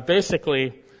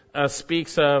 basically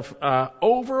speaks of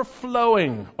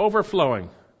overflowing.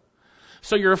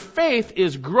 So your faith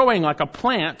is growing like a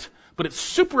plant, but it's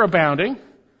superabounding,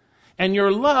 and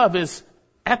your love is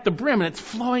at the brim, and it's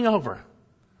flowing over.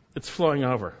 It's flowing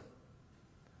over.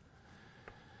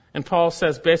 And Paul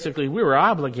says basically, we were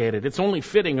obligated. It's only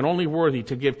fitting and only worthy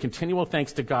to give continual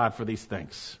thanks to God for these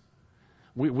things.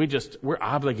 We're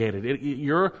obligated.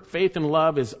 Your faith and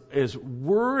love is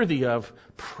worthy of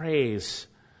praise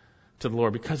to the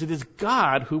Lord, because it is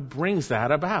God who brings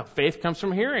that about. Faith comes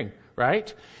from hearing,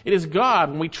 right? It is God,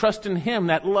 when we trust in Him,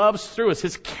 that loves through us.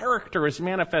 His character is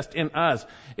manifest in us.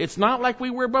 It's not like we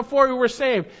were before we were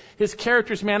saved. His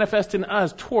character is manifest in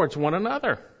us towards one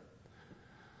another.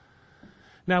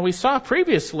 Now, we saw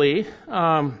previously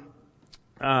in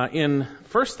 1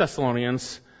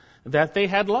 Thessalonians that they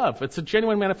had love. It's a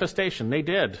genuine manifestation. They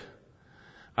did.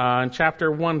 In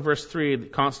chapter 1, verse 3,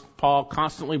 Paul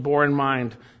constantly bore in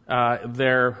mind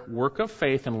their work of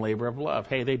faith and labor of love.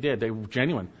 Hey, they did. They were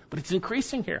genuine. But it's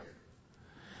increasing here.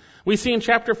 We see in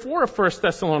chapter 4 of 1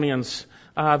 Thessalonians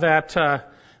that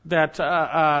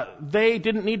they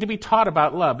didn't need to be taught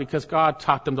about love because God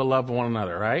taught them to love one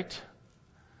another, right?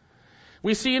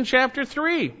 We see in chapter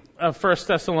 3 of 1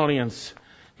 Thessalonians,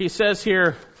 he says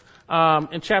here,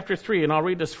 in chapter 3, and I'll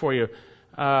read this for you.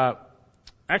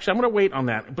 Actually, I'm going to wait on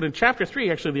that. But in chapter 3,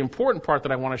 actually, the important part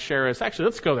that I want to share is, actually,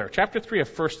 let's go there. Chapter 3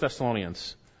 of 1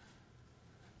 Thessalonians.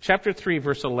 Chapter 3,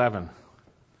 verse 11.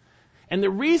 And the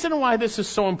reason why this is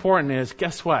so important is,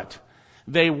 guess what?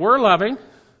 They were loving,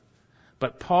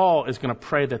 but Paul is going to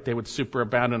pray that they would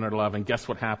superabound in their love, and guess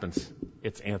what happens?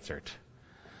 It's answered.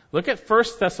 Look at 1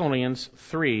 Thessalonians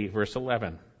 3, verse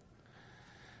 11.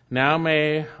 Now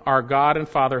may our God and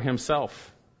Father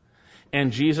Himself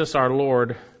and Jesus our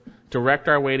Lord direct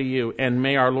our way to you, and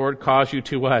may our Lord cause you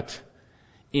to what?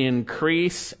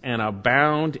 Increase and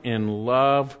abound in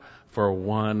love for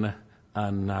one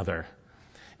another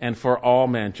and for all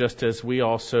men, just as we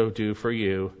also do for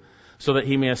you, so that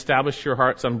He may establish your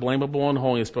hearts unblameable in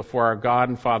holiness before our God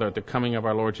and Father at the coming of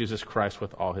our Lord Jesus Christ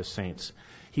with all His saints.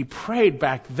 He prayed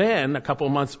back then, a couple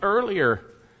of months earlier,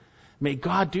 may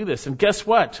God do this. And guess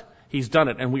what? He's done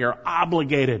it. And we are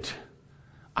obligated,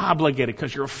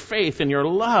 because your faith and your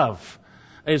love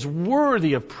is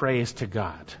worthy of praise to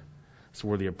God. It's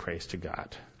worthy of praise to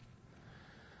God.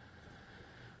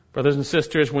 Brothers and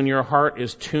sisters, when your heart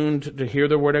is tuned to hear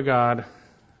the Word of God,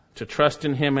 to trust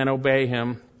in Him and obey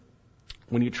Him,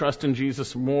 when you trust in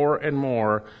Jesus more and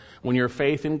more, when your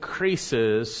faith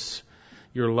increases,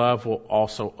 your love will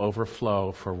also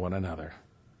overflow for one another.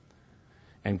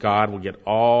 And God will get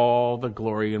all the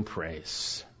glory and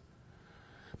praise.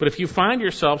 But if you find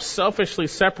yourself selfishly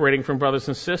separating from brothers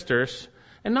and sisters,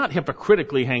 and not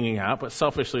hypocritically hanging out, but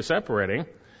selfishly separating,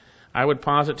 I would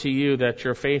posit to you that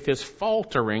your faith is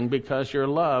faltering because your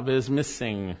love is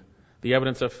missing the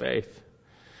evidence of faith.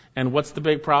 And what's the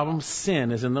big problem?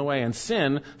 Sin is in the way. And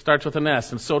sin starts with an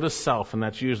S, and so does self, and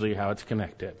that's usually how it's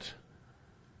connected.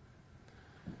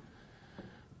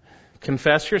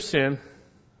 Confess your sin.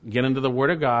 Get into the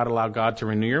Word of God. Allow God to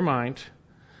renew your mind.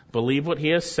 Believe what He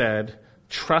has said.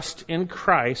 Trust in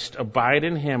Christ. Abide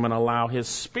in Him, and allow His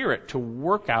Spirit to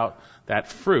work out that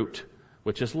fruit,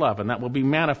 which is love. And that will be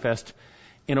manifest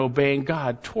in obeying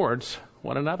God towards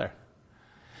one another.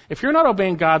 If you're not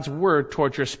obeying God's Word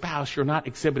towards your spouse, you're not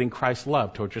exhibiting Christ's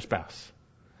love towards your spouse.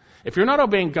 If you're not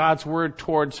obeying God's Word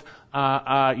towards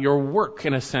your work,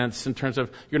 in a sense, in terms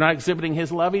of you're not exhibiting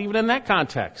His love even in that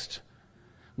context.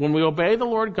 When we obey the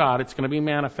Lord God, it's going to be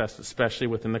manifest, especially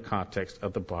within the context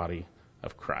of the body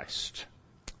of Christ.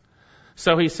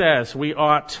 So he says we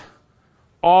ought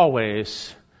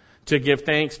always to give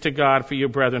thanks to God for you,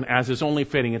 brethren, as is only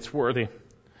fitting. It's worthy.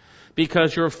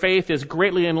 Because your faith is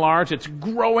greatly enlarged, it's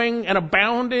growing and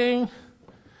abounding,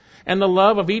 and the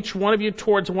love of each one of you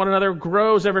towards one another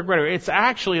grows ever greater. It's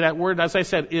actually, that word, as I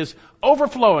said, is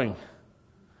overflowing.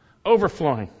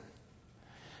 Overflowing.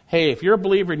 Hey, if you're a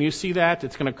believer and you see that,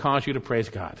 it's going to cause you to praise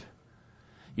God.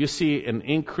 You see an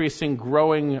increasing,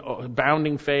 growing,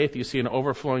 abounding faith. You see an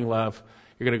overflowing love.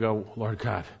 You're going to go, Lord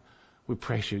God, we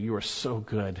praise you. You are so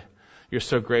good. You're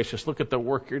so gracious. Look at the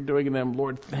work you're doing in them.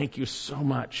 Lord, thank you so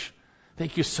much.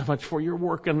 Thank you so much for your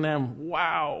work in them.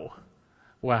 Wow.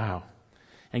 Wow.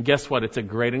 And guess what? It's a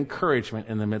great encouragement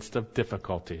in the midst of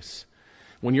difficulties.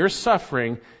 When you're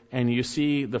suffering and you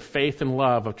see the faith and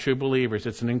love of true believers,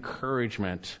 it's an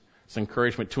encouragement. It's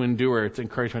encouragement to endure. It's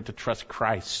encouragement to trust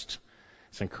Christ.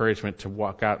 It's encouragement to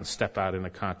walk out and step out in the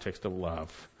context of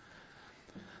love.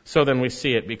 So then we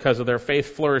see it, because of their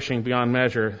faith flourishing beyond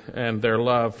measure and their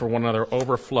love for one another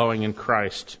overflowing in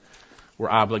Christ, we're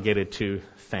obligated to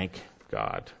thank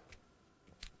God.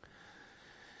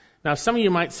 Now, some of you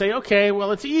might say, okay,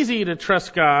 well, it's easy to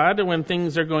trust God when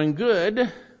things are going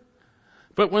good,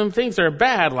 but when things are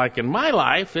bad, like in my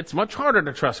life, it's much harder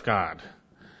to trust God.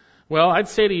 Well, I'd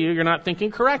say to you, you're not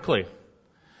thinking correctly.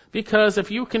 Because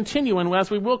if you continue, and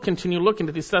as we will continue looking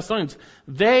at these Thessalonians,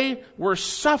 they were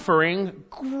suffering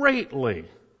greatly.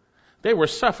 They were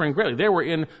suffering greatly. They were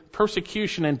in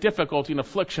persecution and difficulty and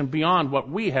affliction beyond what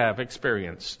we have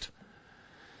experienced.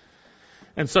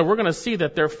 And so we're going to see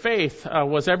that their faith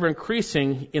was ever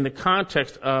increasing in the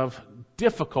context of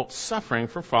difficult suffering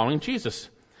for following Jesus.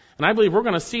 And I believe we're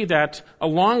going to see that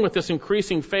along with this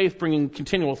increasing faith bringing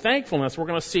continual thankfulness, we're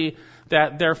going to see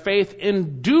that their faith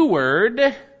endured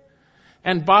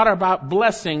and brought about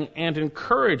blessing and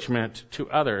encouragement to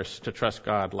others to trust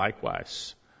God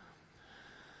likewise.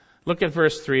 Look at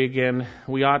verse 3 again.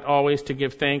 We ought always to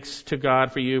give thanks to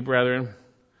God for you, brethren,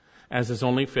 as is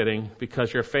only fitting,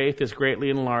 because your faith is greatly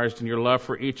enlarged and your love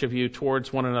for each of you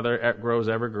towards one another grows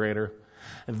ever greater.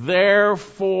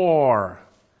 Therefore,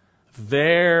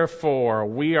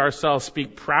 we ourselves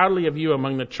speak proudly of you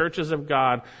among the churches of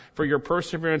God for your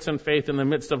perseverance and faith in the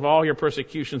midst of all your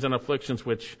persecutions and afflictions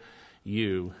which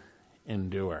you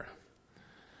endure.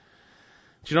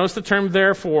 Do you notice the term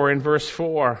therefore in verse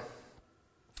 4?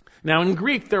 Now in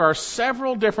Greek there are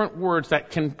several different words that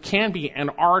can be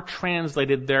and are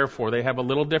translated therefore. They have a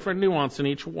little different nuance in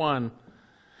each one.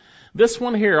 This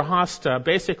one here, hasta,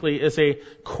 basically is a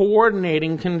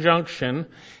coordinating conjunction,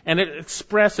 and it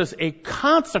expresses a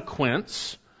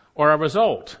consequence or a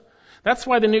result. That's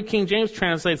why the New King James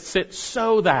translates it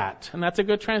so that, and that's a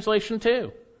good translation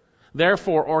too.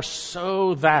 Therefore, or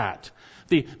so that.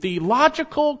 The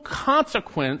logical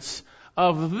consequence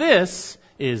of this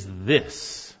is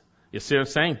this. You see what I'm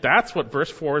saying? That's what verse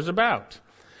 4 is about.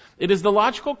 It is the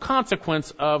logical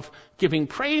consequence of giving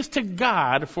praise to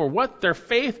God for what their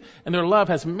faith and their love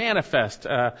has manifest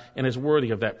and is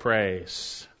worthy of that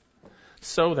praise.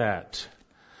 So that.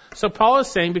 So Paul is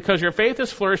saying, because your faith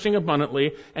is flourishing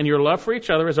abundantly and your love for each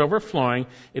other is overflowing,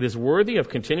 it is worthy of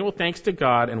continual thanks to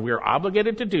God, and we are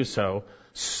obligated to do so,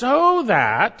 so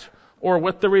that, or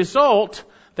with the result,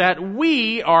 that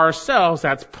we ourselves,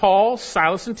 that's Paul,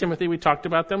 Silas, and Timothy, we talked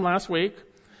about them last week,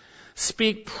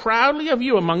 speak proudly of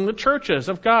you among the churches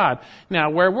of God.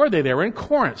 Now, where were they? They were in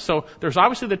Corinth. So there's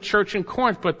obviously the church in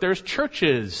Corinth, but there's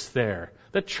churches there.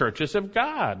 The churches of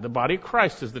God. The body of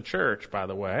Christ is the church, by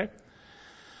the way.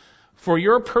 For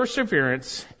your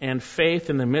perseverance and faith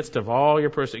in the midst of all your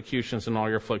persecutions and all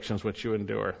your afflictions which you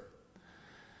endure.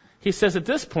 He says at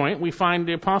this point, we find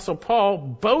the Apostle Paul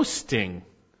boasting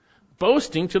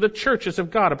to the churches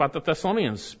of God about the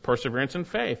Thessalonians, perseverance and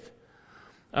faith.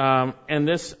 And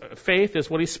this faith is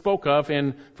what he spoke of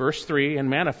in verse 3 and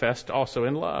manifest also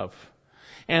in love.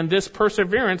 And this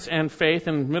perseverance and faith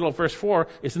in the middle of verse 4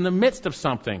 is in the midst of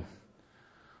something.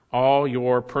 All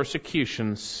your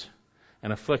persecutions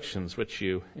and afflictions which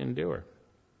you endure.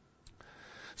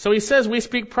 So he says we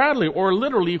speak proudly, or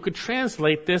literally you could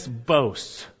translate this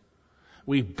boast.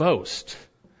 We boast.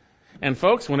 And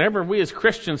folks, whenever we as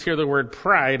Christians hear the word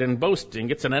pride and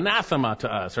boasting, it's an anathema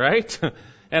to us, right?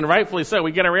 And rightfully so,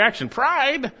 we get a reaction.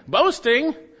 Pride,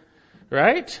 boasting,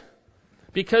 right?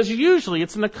 Because usually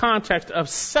it's in the context of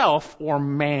self or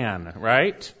man,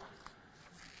 right?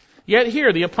 Yet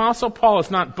here, the Apostle Paul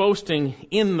is not boasting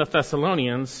in the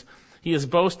Thessalonians. He is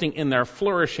boasting in their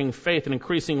flourishing faith and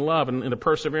increasing love and in the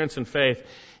perseverance and faith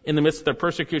in the midst of their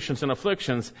persecutions and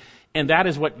afflictions. And that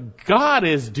is what God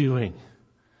is doing.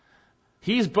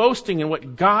 He's boasting in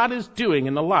what God is doing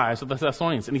in the lives of the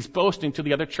Thessalonians, and he's boasting to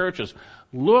the other churches.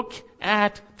 Look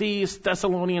at these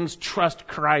Thessalonians trust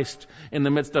Christ in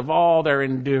the midst of all their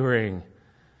enduring.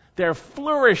 They're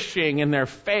flourishing in their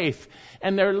faith,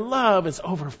 and their love is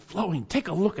overflowing. Take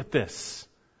a look at this.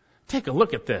 Take a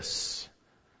look at this.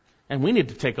 And we need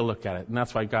to take a look at it, and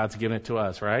that's why God's given it to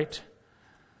us, right?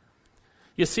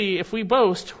 You see, if we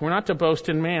boast, we're not to boast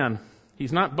in man.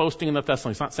 He's not boasting in the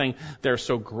Thessalonians. He's not saying they're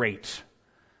so great.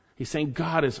 He's saying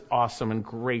God is awesome and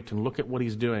great, and look at what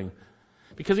he's doing.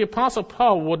 Because the Apostle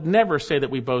Paul would never say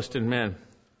that we boast in men.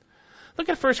 Look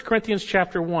at 1 Corinthians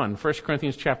chapter 1. 1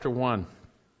 Corinthians chapter 1.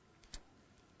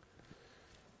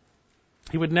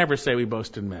 He would never say we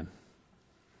boast in men.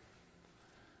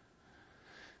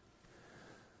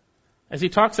 As he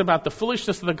talks about the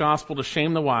foolishness of the gospel to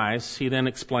shame the wise, he then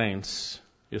explains.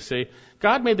 You see,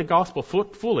 God made the gospel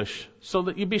foolish so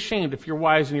that you'd be shamed if you're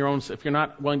wise in your own, if you're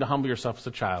not willing to humble yourself as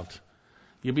a child.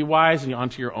 You'll be wise and you're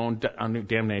unto your own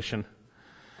damnation.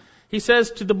 He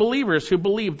says to the believers who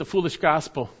believe the foolish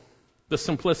gospel, the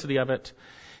simplicity of it.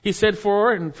 He said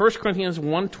in 1 Corinthians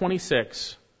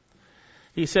 1:26,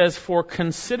 he says, for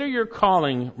consider your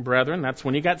calling, brethren, that's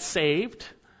when you got saved,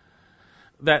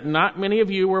 that not many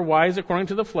of you were wise according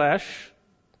to the flesh,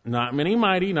 not many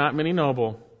mighty, not many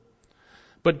noble.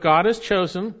 But God has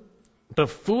chosen the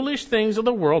foolish things of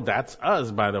the world, that's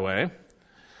us, by the way,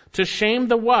 to shame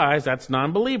the wise, that's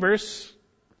non-believers.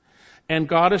 And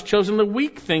God has chosen the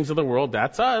weak things of the world,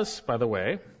 that's us, by the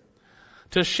way,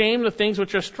 to shame the things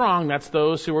which are strong, that's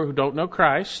those who don't know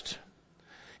Christ.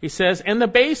 He says, and the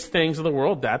base things of the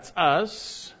world, that's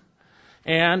us.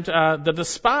 And the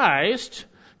despised,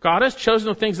 God has chosen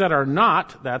the things that are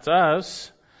not, that's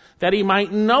us, that he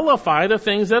might nullify the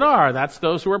things that are. That's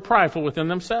those who are prideful within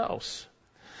themselves.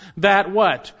 That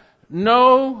what?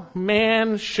 No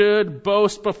man should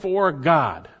boast before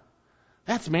God.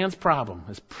 That's man's problem,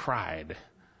 is pride.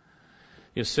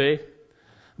 You see?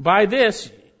 By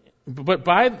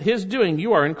his doing,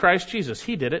 you are in Christ Jesus.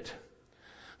 He did it.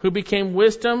 Who became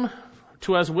wisdom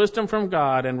to us, wisdom from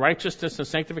God, and righteousness and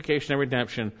sanctification and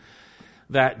redemption.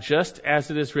 That just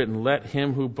as it is written, let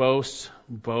him who boasts,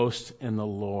 boast in the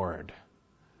Lord.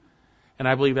 And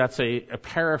I believe that's a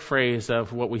paraphrase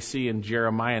of what we see in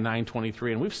Jeremiah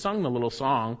 9:23. And we've sung the little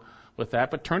song with that,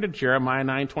 but turn to Jeremiah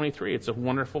 9:23. It's a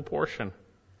wonderful portion.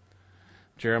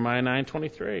 Jeremiah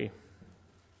 9:23.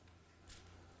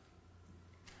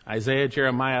 Isaiah,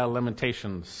 Jeremiah,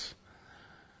 Lamentations.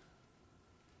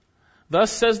 Thus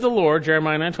says the Lord,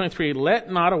 Jeremiah 9:23, let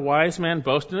not a wise man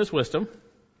boast in his wisdom.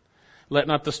 Let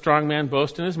not the strong man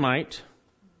boast in his might.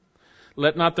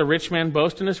 Let not the rich man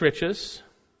boast in his riches.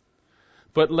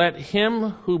 But let him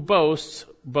who boasts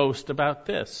boast about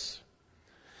this,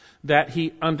 that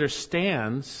he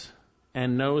understands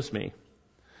and knows me,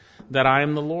 that I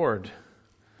am the Lord,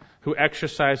 who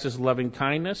exercises loving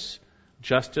kindness,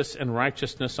 justice, and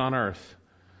righteousness on earth.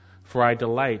 For I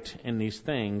delight in these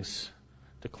things,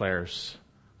 declares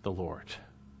the Lord.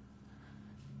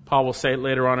 Paul will say it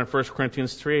later on in 1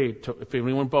 Corinthians 3, if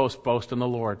anyone boasts, boast in the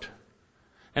Lord.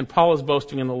 And Paul is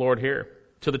boasting in the Lord here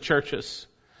to the churches.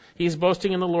 He's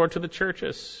boasting in the Lord to the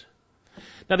churches.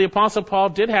 Now the Apostle Paul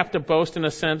did have to boast in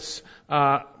a sense,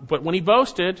 but when he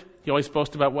boasted, he always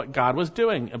boasted about what God was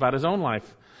doing, about his own life.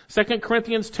 2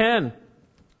 Corinthians 10,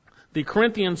 the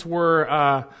Corinthians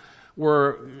were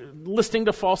listening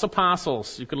to false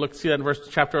apostles. You could see that in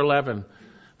chapter 11.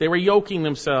 They were yoking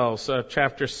themselves,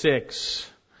 chapter 6.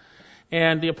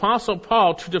 And the Apostle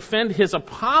Paul, to defend his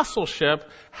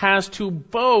apostleship, has to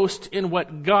boast in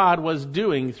what God was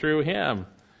doing through him.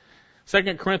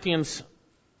 2 Corinthians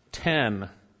 10,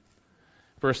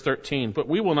 verse 13. But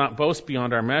we will not boast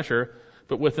beyond our measure,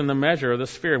 but within the measure of the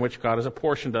sphere in which God has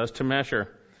apportioned us to measure,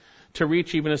 to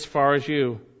reach even as far as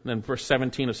you. And then verse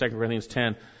 17 of 2 Corinthians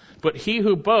 10. But he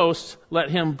who boasts, let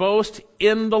him boast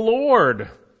in the Lord.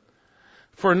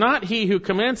 For not he who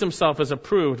commends himself is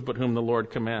approved, but whom the Lord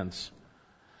commends.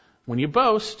 When you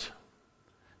boast,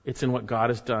 it's in what God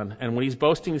has done. And when he's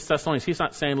boasting these Thessalonians, he's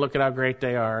not saying, look at how great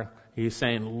they are. He's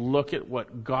saying, look at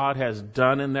what God has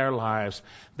done in their lives.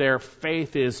 Their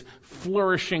faith is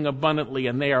flourishing abundantly,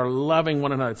 and they are loving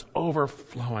one another. It's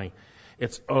overflowing.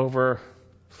 It's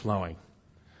overflowing.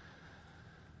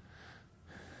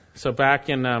 So back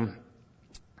in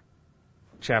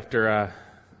chapter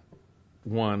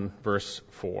 1, verse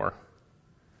 4,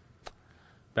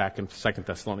 back in 2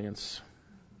 Thessalonians.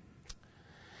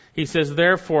 He says,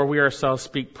 therefore we ourselves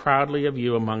speak proudly of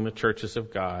you among the churches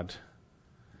of God.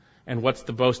 And what's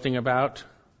the boasting about?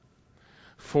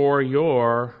 For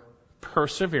your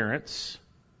perseverance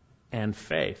and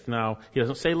faith. Now, he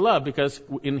doesn't say love because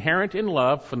inherent in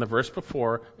love, from the verse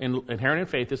before, inherent in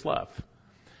faith is love.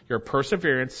 Your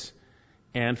perseverance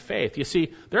and faith. You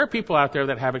see, there are people out there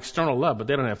that have external love, but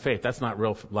they don't have faith. That's not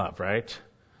real love, right?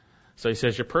 So he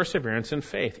says your perseverance and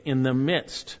faith in the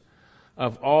midst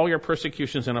of all your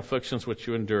persecutions and afflictions which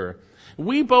you endure.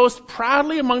 We boast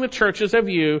proudly among the churches of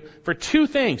you for two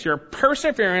things, your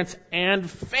perseverance and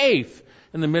faith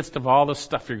in the midst of all the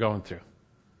stuff you're going through.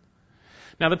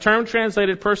 Now, the term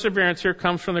translated perseverance here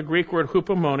comes from the Greek word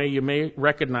hupomone. You may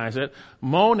recognize it.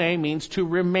 Mone means to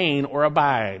remain or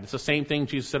abide. It's the same thing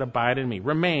Jesus said, abide in me.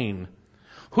 Remain.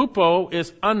 Hupo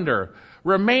is under.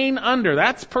 Remain under.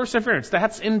 That's perseverance.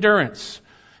 That's endurance.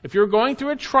 If you're going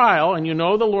through a trial and you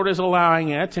know the Lord is allowing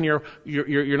it and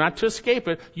you're not to escape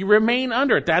it, you remain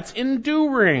under it. That's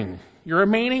enduring. You're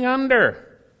remaining under.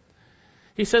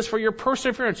 He says for your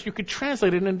perseverance, you could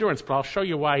translate it in endurance, but I'll show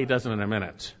you why he doesn't in a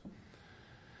minute.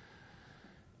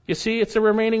 You see, it's a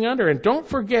remaining under. And don't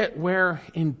forget where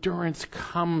endurance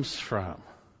comes from.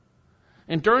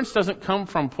 Endurance doesn't come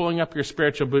from pulling up your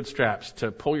spiritual bootstraps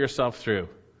to pull yourself through.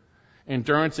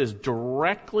 Endurance is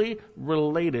directly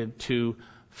related to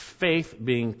faith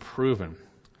being proven.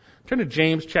 Turn to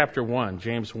James chapter 1,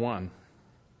 James 1.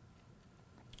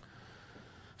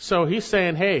 So he's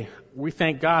saying, hey, we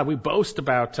thank God, we boast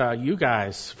about you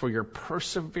guys for your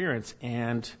perseverance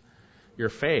and your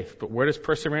faith. But where does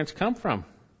perseverance come from?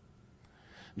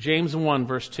 James 1,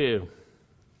 verse 2.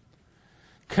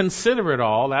 Consider it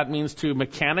all. That means to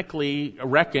mechanically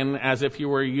reckon as if you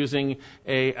were using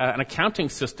an accounting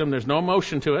system. There's no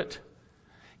emotion to it.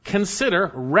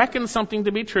 Consider, reckon something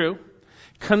to be true.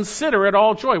 Consider it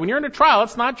all joy. When you're in a trial,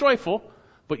 it's not joyful,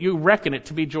 but you reckon it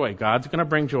to be joy. God's going to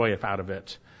bring joy out of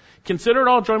it. Consider it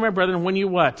all joy, my brethren, when you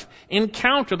what?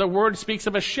 Encounter. The word speaks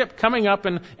of a ship coming up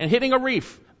and hitting a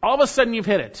reef. All of a sudden you've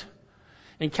hit it.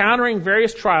 Encountering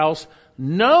various trials,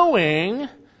 knowing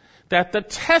that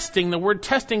the word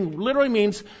testing literally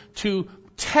means to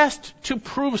test to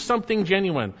prove something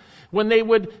genuine. When they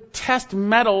would test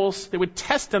metals, they would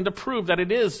test them to prove that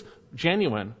it is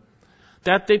genuine.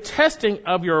 That the testing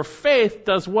of your faith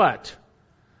does what?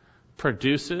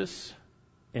 Produces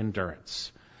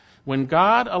endurance. When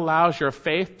God allows your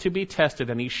faith to be tested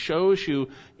and He shows you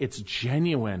it's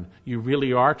genuine, you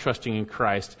really are trusting in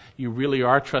Christ, you really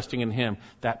are trusting in Him,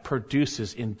 that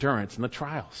produces endurance in the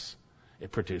trials.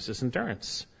 It produces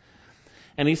endurance.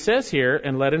 And he says here,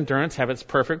 and let endurance have its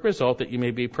perfect result, that you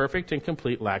may be perfect and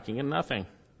complete, lacking in nothing.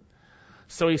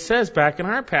 So he says back in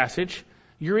our passage,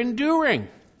 you're enduring.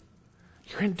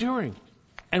 You're enduring.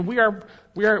 And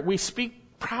we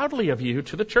speak proudly of you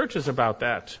to the churches about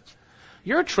that.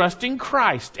 You're trusting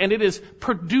Christ, and it is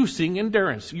producing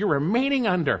endurance. You're remaining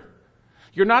under.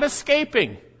 You're not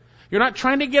escaping. You're not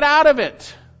trying to get out of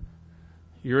it.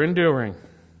 You're enduring.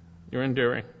 You're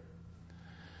enduring.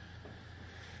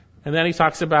 And then he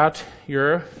talks about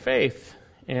your faith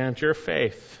and your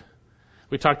faith.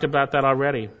 We talked about that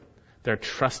already. They're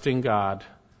trusting God.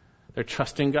 They're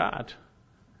trusting God.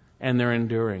 And they're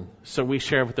enduring. So we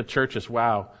share with the churches,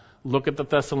 wow, look at the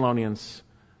Thessalonians.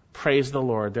 Praise the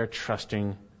Lord. They're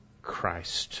trusting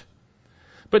Christ.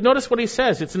 But notice what he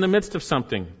says. It's in the midst of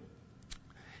something.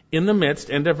 In the midst,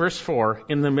 end of verse 4,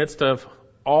 in the midst of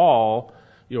all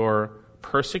your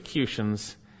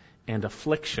persecutions and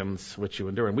afflictions which you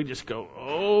endure. And we just go,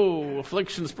 oh,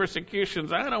 afflictions,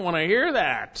 persecutions, I don't want to hear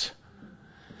that.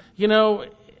 You know,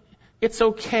 it's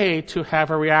okay to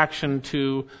have a reaction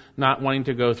to not wanting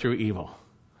to go through evil.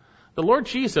 The Lord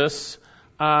Jesus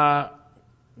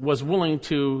was willing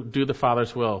to do the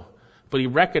Father's will, but He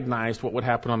recognized what would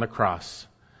happen on the cross.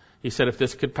 He said, if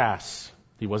this could pass.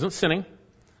 He wasn't sinning.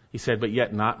 He said, but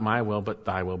yet not my will, but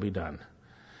thy will be done.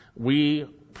 We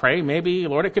pray, maybe,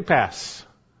 Lord, it could pass.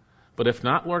 But if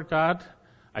not, Lord God,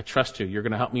 I trust you. You're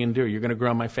going to help me endure. You're going to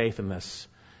grow my faith in this.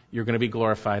 You're going to be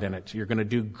glorified in it. You're going to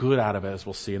do good out of it, as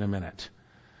we'll see in a minute.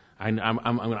 I'm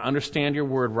going to understand your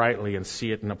word rightly and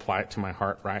see it and apply it to my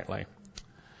heart rightly.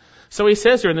 So he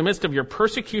says here, in the midst of your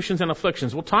persecutions and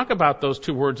afflictions, we'll talk about those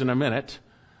two words in a minute.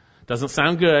 Doesn't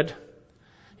sound good.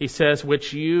 He says,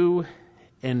 which you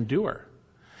endure.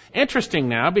 Interesting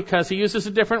now, because he uses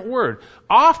a different word.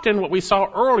 Often what we saw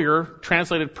earlier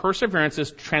translated perseverance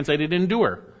is translated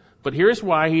endure. But here's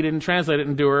why he didn't translate it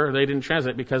endure. They didn't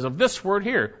translate it because of this word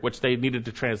here, which they needed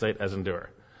to translate as endure.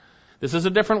 This is a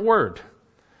different word.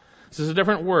 This is a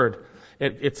different word.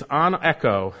 It's on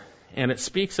echo, and it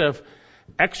speaks of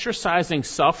exercising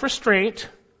self-restraint,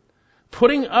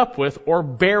 putting up with, or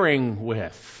bearing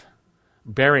with.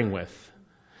 Bearing with.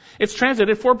 It's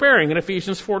translated forbearing in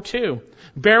Ephesians 4:2.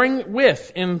 Bearing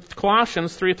with in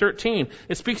Colossians 3:13.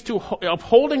 It speaks to of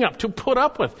holding up, to put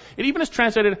up with. It even is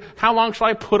translated, how long shall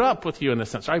I put up with you in this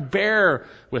sense? I bear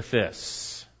with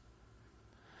this.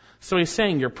 So he's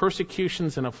saying your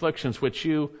persecutions and afflictions which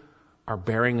you are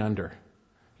bearing under.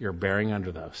 You're bearing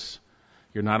under those.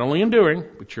 You're not only enduring,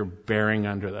 but you're bearing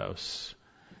under those.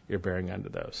 You're bearing under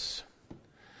those.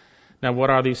 Now, what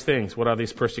are these things? What are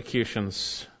these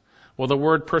persecutions? Well, the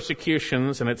word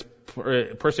persecutions, and it's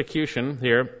persecution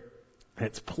here,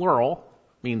 it's plural,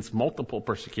 means multiple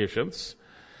persecutions,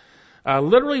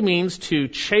 literally means to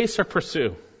chase or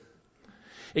pursue.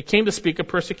 It came to speak of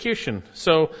persecution.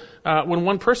 So when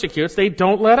one persecutes, they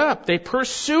don't let up. They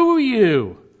pursue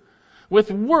you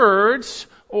with words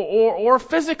or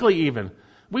physically even.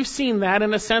 We've seen that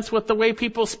in a sense with the way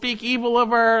people speak evil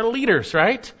of our leaders,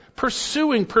 right?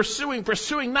 Pursuing,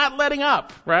 not letting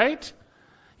up, right?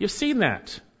 You've seen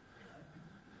that.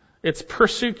 It's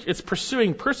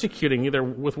pursuing, persecuting, either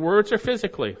with words or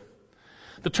physically.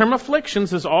 The term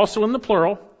afflictions is also in the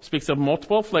plural. It speaks of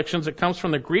multiple afflictions. It comes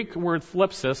from the Greek word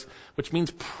thlipsis, which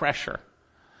means pressure.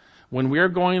 When we are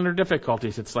going under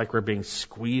difficulties, it's like we're being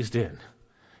squeezed in.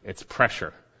 It's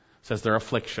pressure. It says they're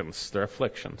afflictions. They're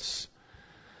afflictions.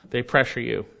 They pressure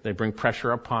you. They bring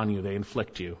pressure upon you. They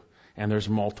inflict you. And there's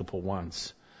multiple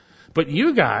ones. But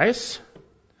you guys,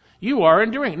 you are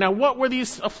enduring. Now, what were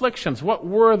these afflictions? What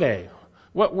were they?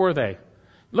 What were they?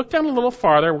 Look down a little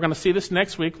farther. We're going to see this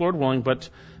next week, Lord willing, but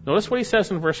notice what he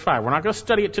says in verse 5. We're not going to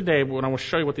study it today, but I will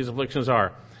show you what these afflictions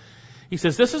are. He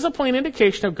says, this is a plain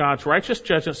indication of God's righteous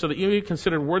judgment so that you be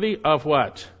considered worthy of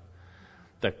what?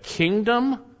 The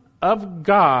kingdom of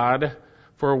God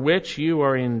for which you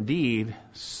are indeed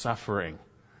suffering.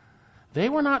 They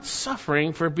were not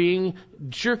suffering for being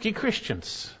jerky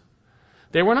Christians.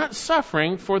 They were not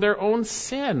suffering for their own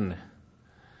sin.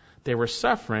 They were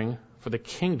suffering for the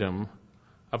kingdom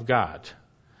of God.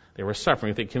 They were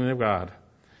suffering for the kingdom of God.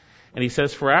 And he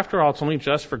says, for after all, it's only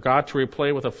just for God to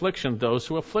repay with affliction those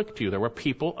who afflict you. There were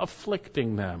people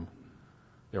afflicting them.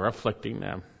 They were afflicting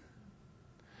them.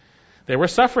 They were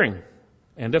suffering.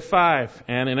 End of 5.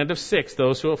 And in end of 6,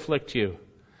 those who afflict you.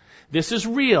 This is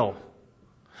real.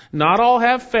 Not all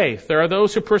have faith. There are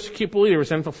those who persecute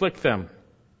believers and afflict them.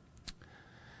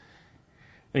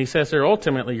 And he says there,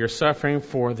 ultimately, you're suffering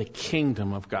for the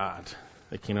kingdom of God.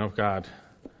 The kingdom of God.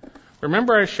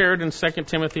 Remember I shared in 2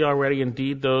 Timothy already,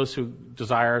 indeed those who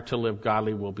desire to live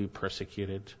godly will be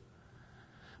persecuted.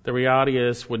 The reality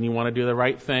is, when you want to do the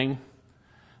right thing,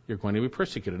 you're going to be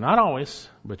persecuted. Not always,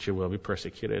 but you will be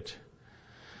persecuted.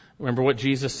 Remember what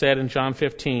Jesus said in John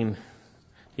 15.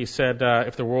 He said,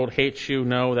 if the world hates you,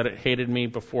 know that it hated me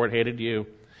before it hated you.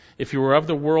 If you were of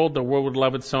the world would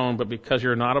love its own. But because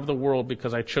you're not of the world,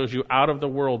 because I chose you out of the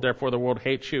world, therefore the world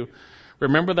hates you.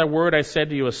 Remember the word I said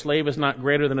to you, a slave is not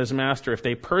greater than his master. If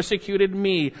they persecuted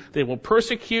me, they will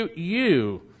persecute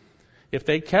you. If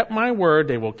they kept my word,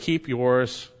 they will keep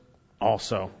yours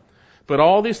also. But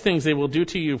all these things they will do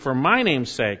to you for my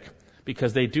name's sake,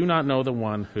 because they do not know the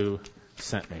one who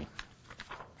sent me.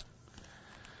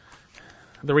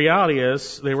 The reality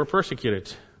is they were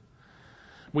persecuted.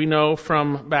 We know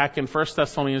from back in 1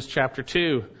 Thessalonians chapter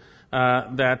 2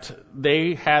 that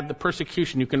they had the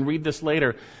persecution. You can read this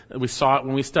later. We saw it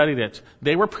when we studied it.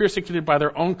 They were persecuted by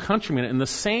their own countrymen in the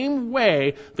same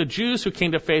way the Jews who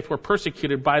came to faith were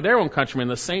persecuted by their own countrymen,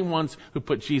 the same ones who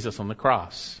put Jesus on the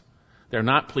cross. They're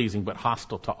not pleasing but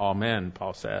hostile to all men,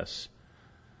 Paul says.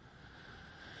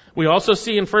 We also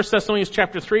see in 1 Thessalonians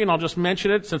chapter 3, and I'll just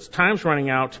mention it since time's running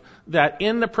out, that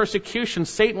in the persecution,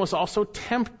 Satan was also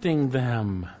tempting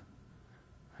them.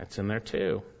 That's in there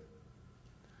too.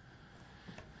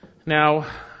 Now,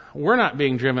 we're not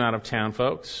being driven out of town,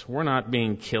 folks. We're not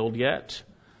being killed yet.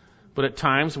 But at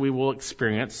times we will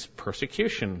experience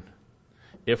persecution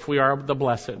if we are the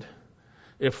blessed,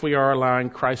 if we are allowing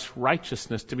Christ's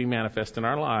righteousness to be manifest in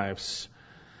our lives.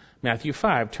 Matthew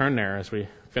 5, turn there as we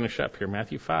finish up here.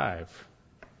 Matthew 5.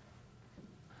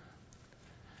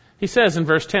 He says in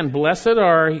verse 10, blessed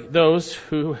are those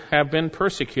who have been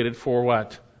persecuted for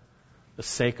what? The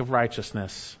sake of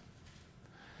righteousness.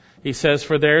 He says,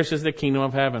 for theirs is the kingdom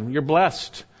of heaven. You're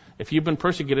blessed if you've been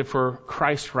persecuted for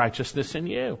Christ's righteousness in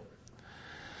you.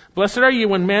 Blessed are you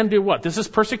when men do what? This is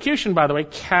persecution, by the way.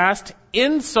 Cast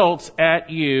insults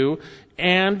at you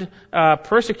and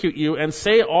persecute you and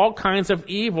say all kinds of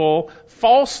evil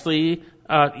falsely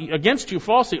against you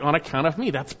falsely on account of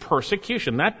me. That's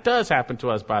persecution. That does happen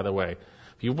to us, by the way.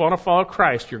 If you want to follow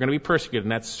Christ, you're going to be persecuted,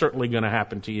 and that's certainly going to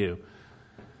happen to you.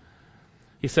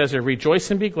 He says, rejoice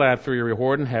and be glad, for your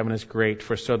reward in heaven is great,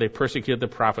 for so they persecuted the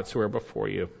prophets who were before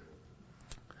you.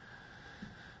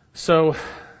 So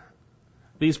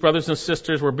these brothers and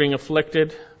sisters were being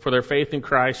afflicted for their faith in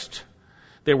Christ.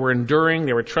 They were enduring,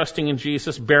 they were trusting in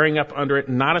Jesus, bearing up under it,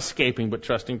 not escaping, but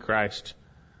trusting Christ.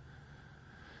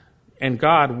 And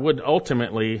God would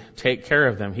ultimately take care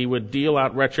of them. He would deal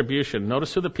out retribution.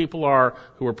 Notice who the people are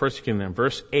who were persecuting them.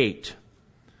 Verse 8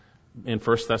 in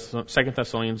 2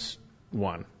 Thessalonians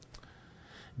 1.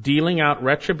 Dealing out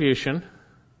retribution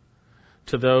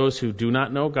to those who do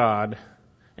not know God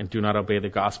and do not obey the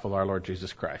gospel of our Lord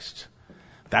Jesus Christ.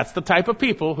 That's the type of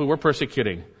people who we're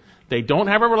persecuting. They don't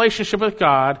have a relationship with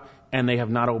God, and they have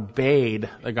not obeyed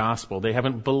the gospel. They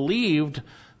haven't believed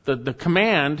the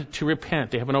command to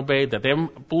repent. They haven't obeyed that. They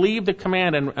haven't believed the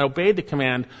command and obeyed the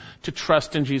command to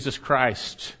trust in Jesus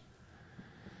Christ.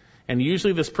 And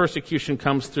usually this persecution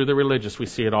comes through the religious. We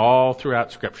see it all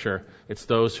throughout Scripture. It's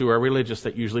those who are religious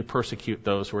that usually persecute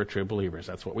those who are true believers.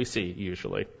 That's what we see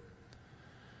usually.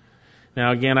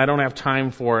 Now again, I don't have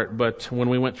time for it, but when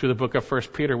we went through the book of 1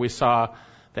 Peter, we saw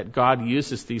that God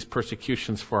uses these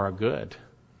persecutions for our good.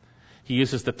 He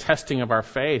uses the testing of our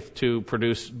faith to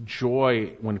produce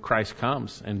joy when Christ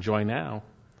comes, and joy now.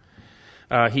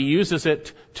 He uses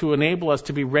it to enable us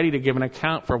to be ready to give an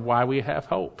account for why we have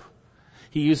hope.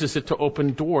 He uses it to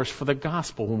open doors for the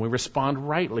gospel when we respond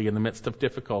rightly in the midst of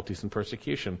difficulties and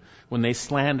persecution, when they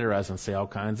slander us and say all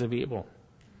kinds of evil.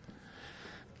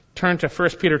 Turn to 1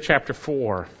 Peter chapter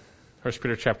 4. 1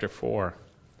 Peter chapter 4.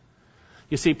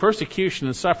 You see, persecution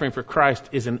and suffering for Christ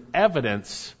is an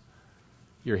evidence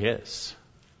you're His.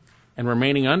 And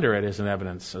remaining under it is an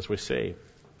evidence, as we see.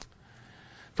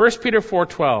 1 Peter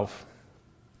 4:12.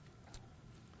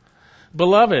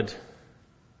 Beloved,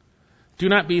 do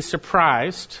not be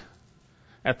surprised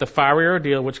at the fiery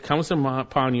ordeal which comes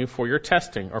upon you for your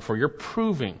testing, or for your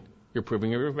proving of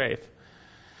your faith,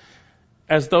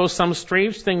 as though some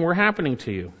strange thing were happening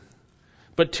to you.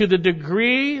 But to the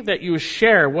degree that you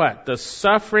share what? The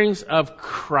sufferings of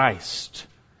Christ,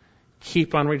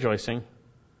 keep on rejoicing,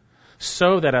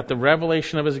 so that at the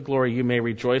revelation of His glory you may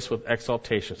rejoice with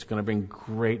exultation. It's going to bring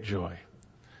great joy.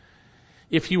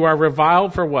 If you are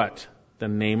reviled for what? The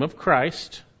name of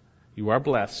Christ, you are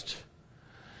blessed,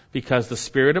 because the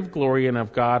Spirit of glory and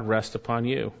of God rests upon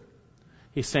you.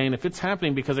 He's saying if it's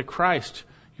happening because of Christ,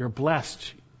 you're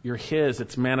blessed. You're His.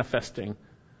 It's manifesting.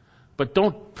 But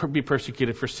don't be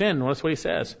persecuted for sin. Notice what he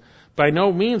says. By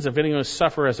no means if anyone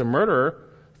suffer as a murderer,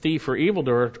 thief, or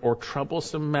evildoer, or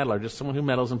troublesome meddler, just someone who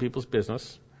meddles in people's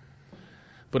business.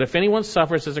 But if anyone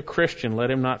suffers as a Christian,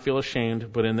 let him not feel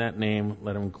ashamed, but in that name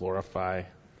let him glorify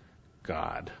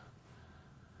God.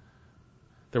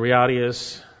 The reality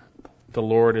is the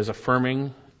Lord is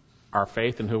affirming our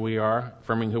faith in who we are,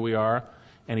 affirming who we are,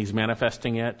 and He's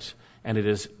manifesting it, and it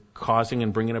is causing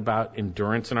and bringing about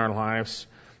endurance in our lives,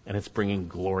 and it's bringing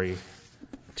glory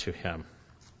to Him.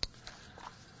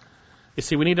 You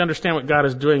see, we need to understand what God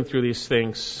is doing through these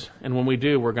things, and when we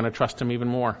do, we're going to trust Him even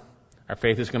more. Our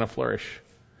faith is going to flourish.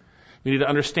 We need to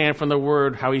understand from the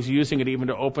Word how He's using it even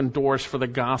to open doors for the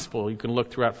gospel. You can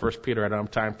look throughout 1 Peter. I don't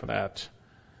have time for that.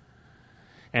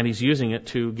 And He's using it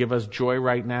to give us joy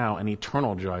right now and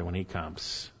eternal joy when He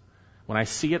comes. When I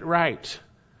see it right,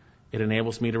 it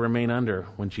enables me to remain under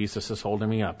when Jesus is holding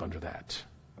me up under that.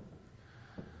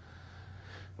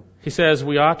 He says,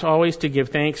 we ought always to give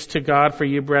thanks to God for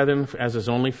you, brethren, as is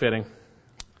only fitting,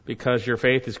 because your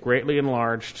faith is greatly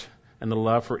enlarged, and the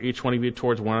love for each one of you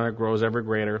towards one another grows ever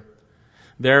greater.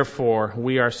 Therefore,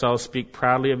 we ourselves speak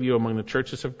proudly of you among the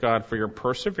churches of God for your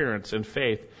perseverance and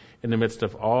faith in the midst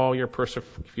of all your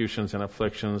persecutions and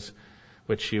afflictions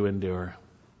which you endure.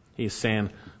 He's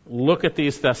saying, look at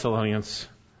these Thessalonians.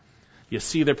 You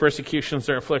see their persecutions,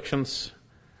 their afflictions.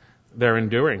 They're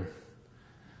enduring.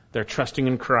 They're trusting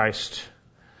in Christ.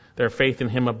 Their faith in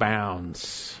Him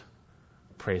abounds.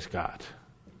 Praise God.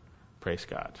 Praise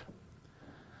God.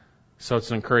 So it's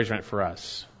an encouragement for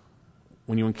us.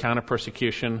 When you encounter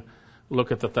persecution,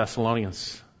 look at the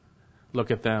Thessalonians.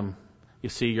 Look at them. You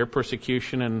see, your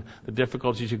persecution and the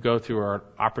difficulties you go through are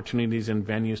opportunities and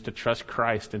venues to trust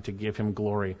Christ and to give Him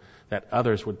glory, that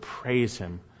others would praise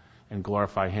Him and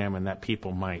glorify Him, and that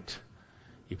people might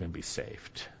even be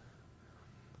saved.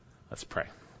 Let's pray.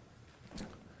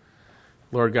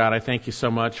 Lord God, I thank you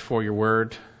so much for your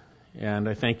word, and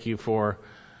I thank you for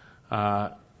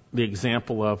the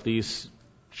example of these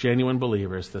genuine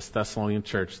believers, this Thessalonian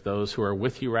church, those who are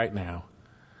with you right now.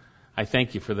 I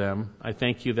thank you for them. I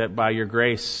thank you that by your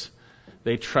grace,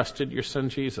 they trusted your Son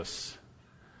Jesus.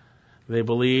 They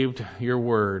believed your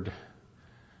word.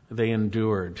 They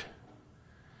endured.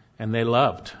 And they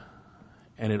loved.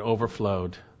 And it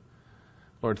overflowed.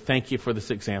 Lord, thank you for this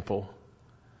example.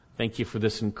 Thank you for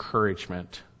this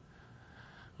encouragement.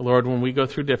 Lord, when we go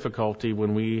through difficulty,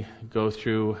 when we go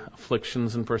through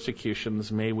afflictions and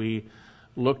persecutions, may we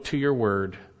look to your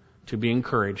word to be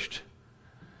encouraged,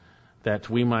 that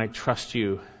we might trust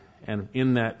you, and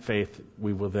in that faith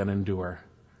we will then endure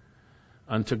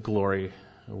unto glory,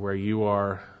 where you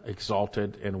are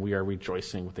exalted and we are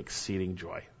rejoicing with exceeding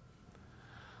joy.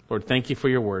 Lord, thank you for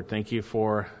your word. Thank you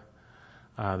for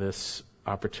this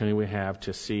opportunity we have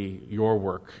to see your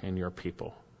work in your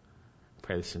people. I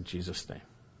pray this in Jesus' name.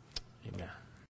 Amen.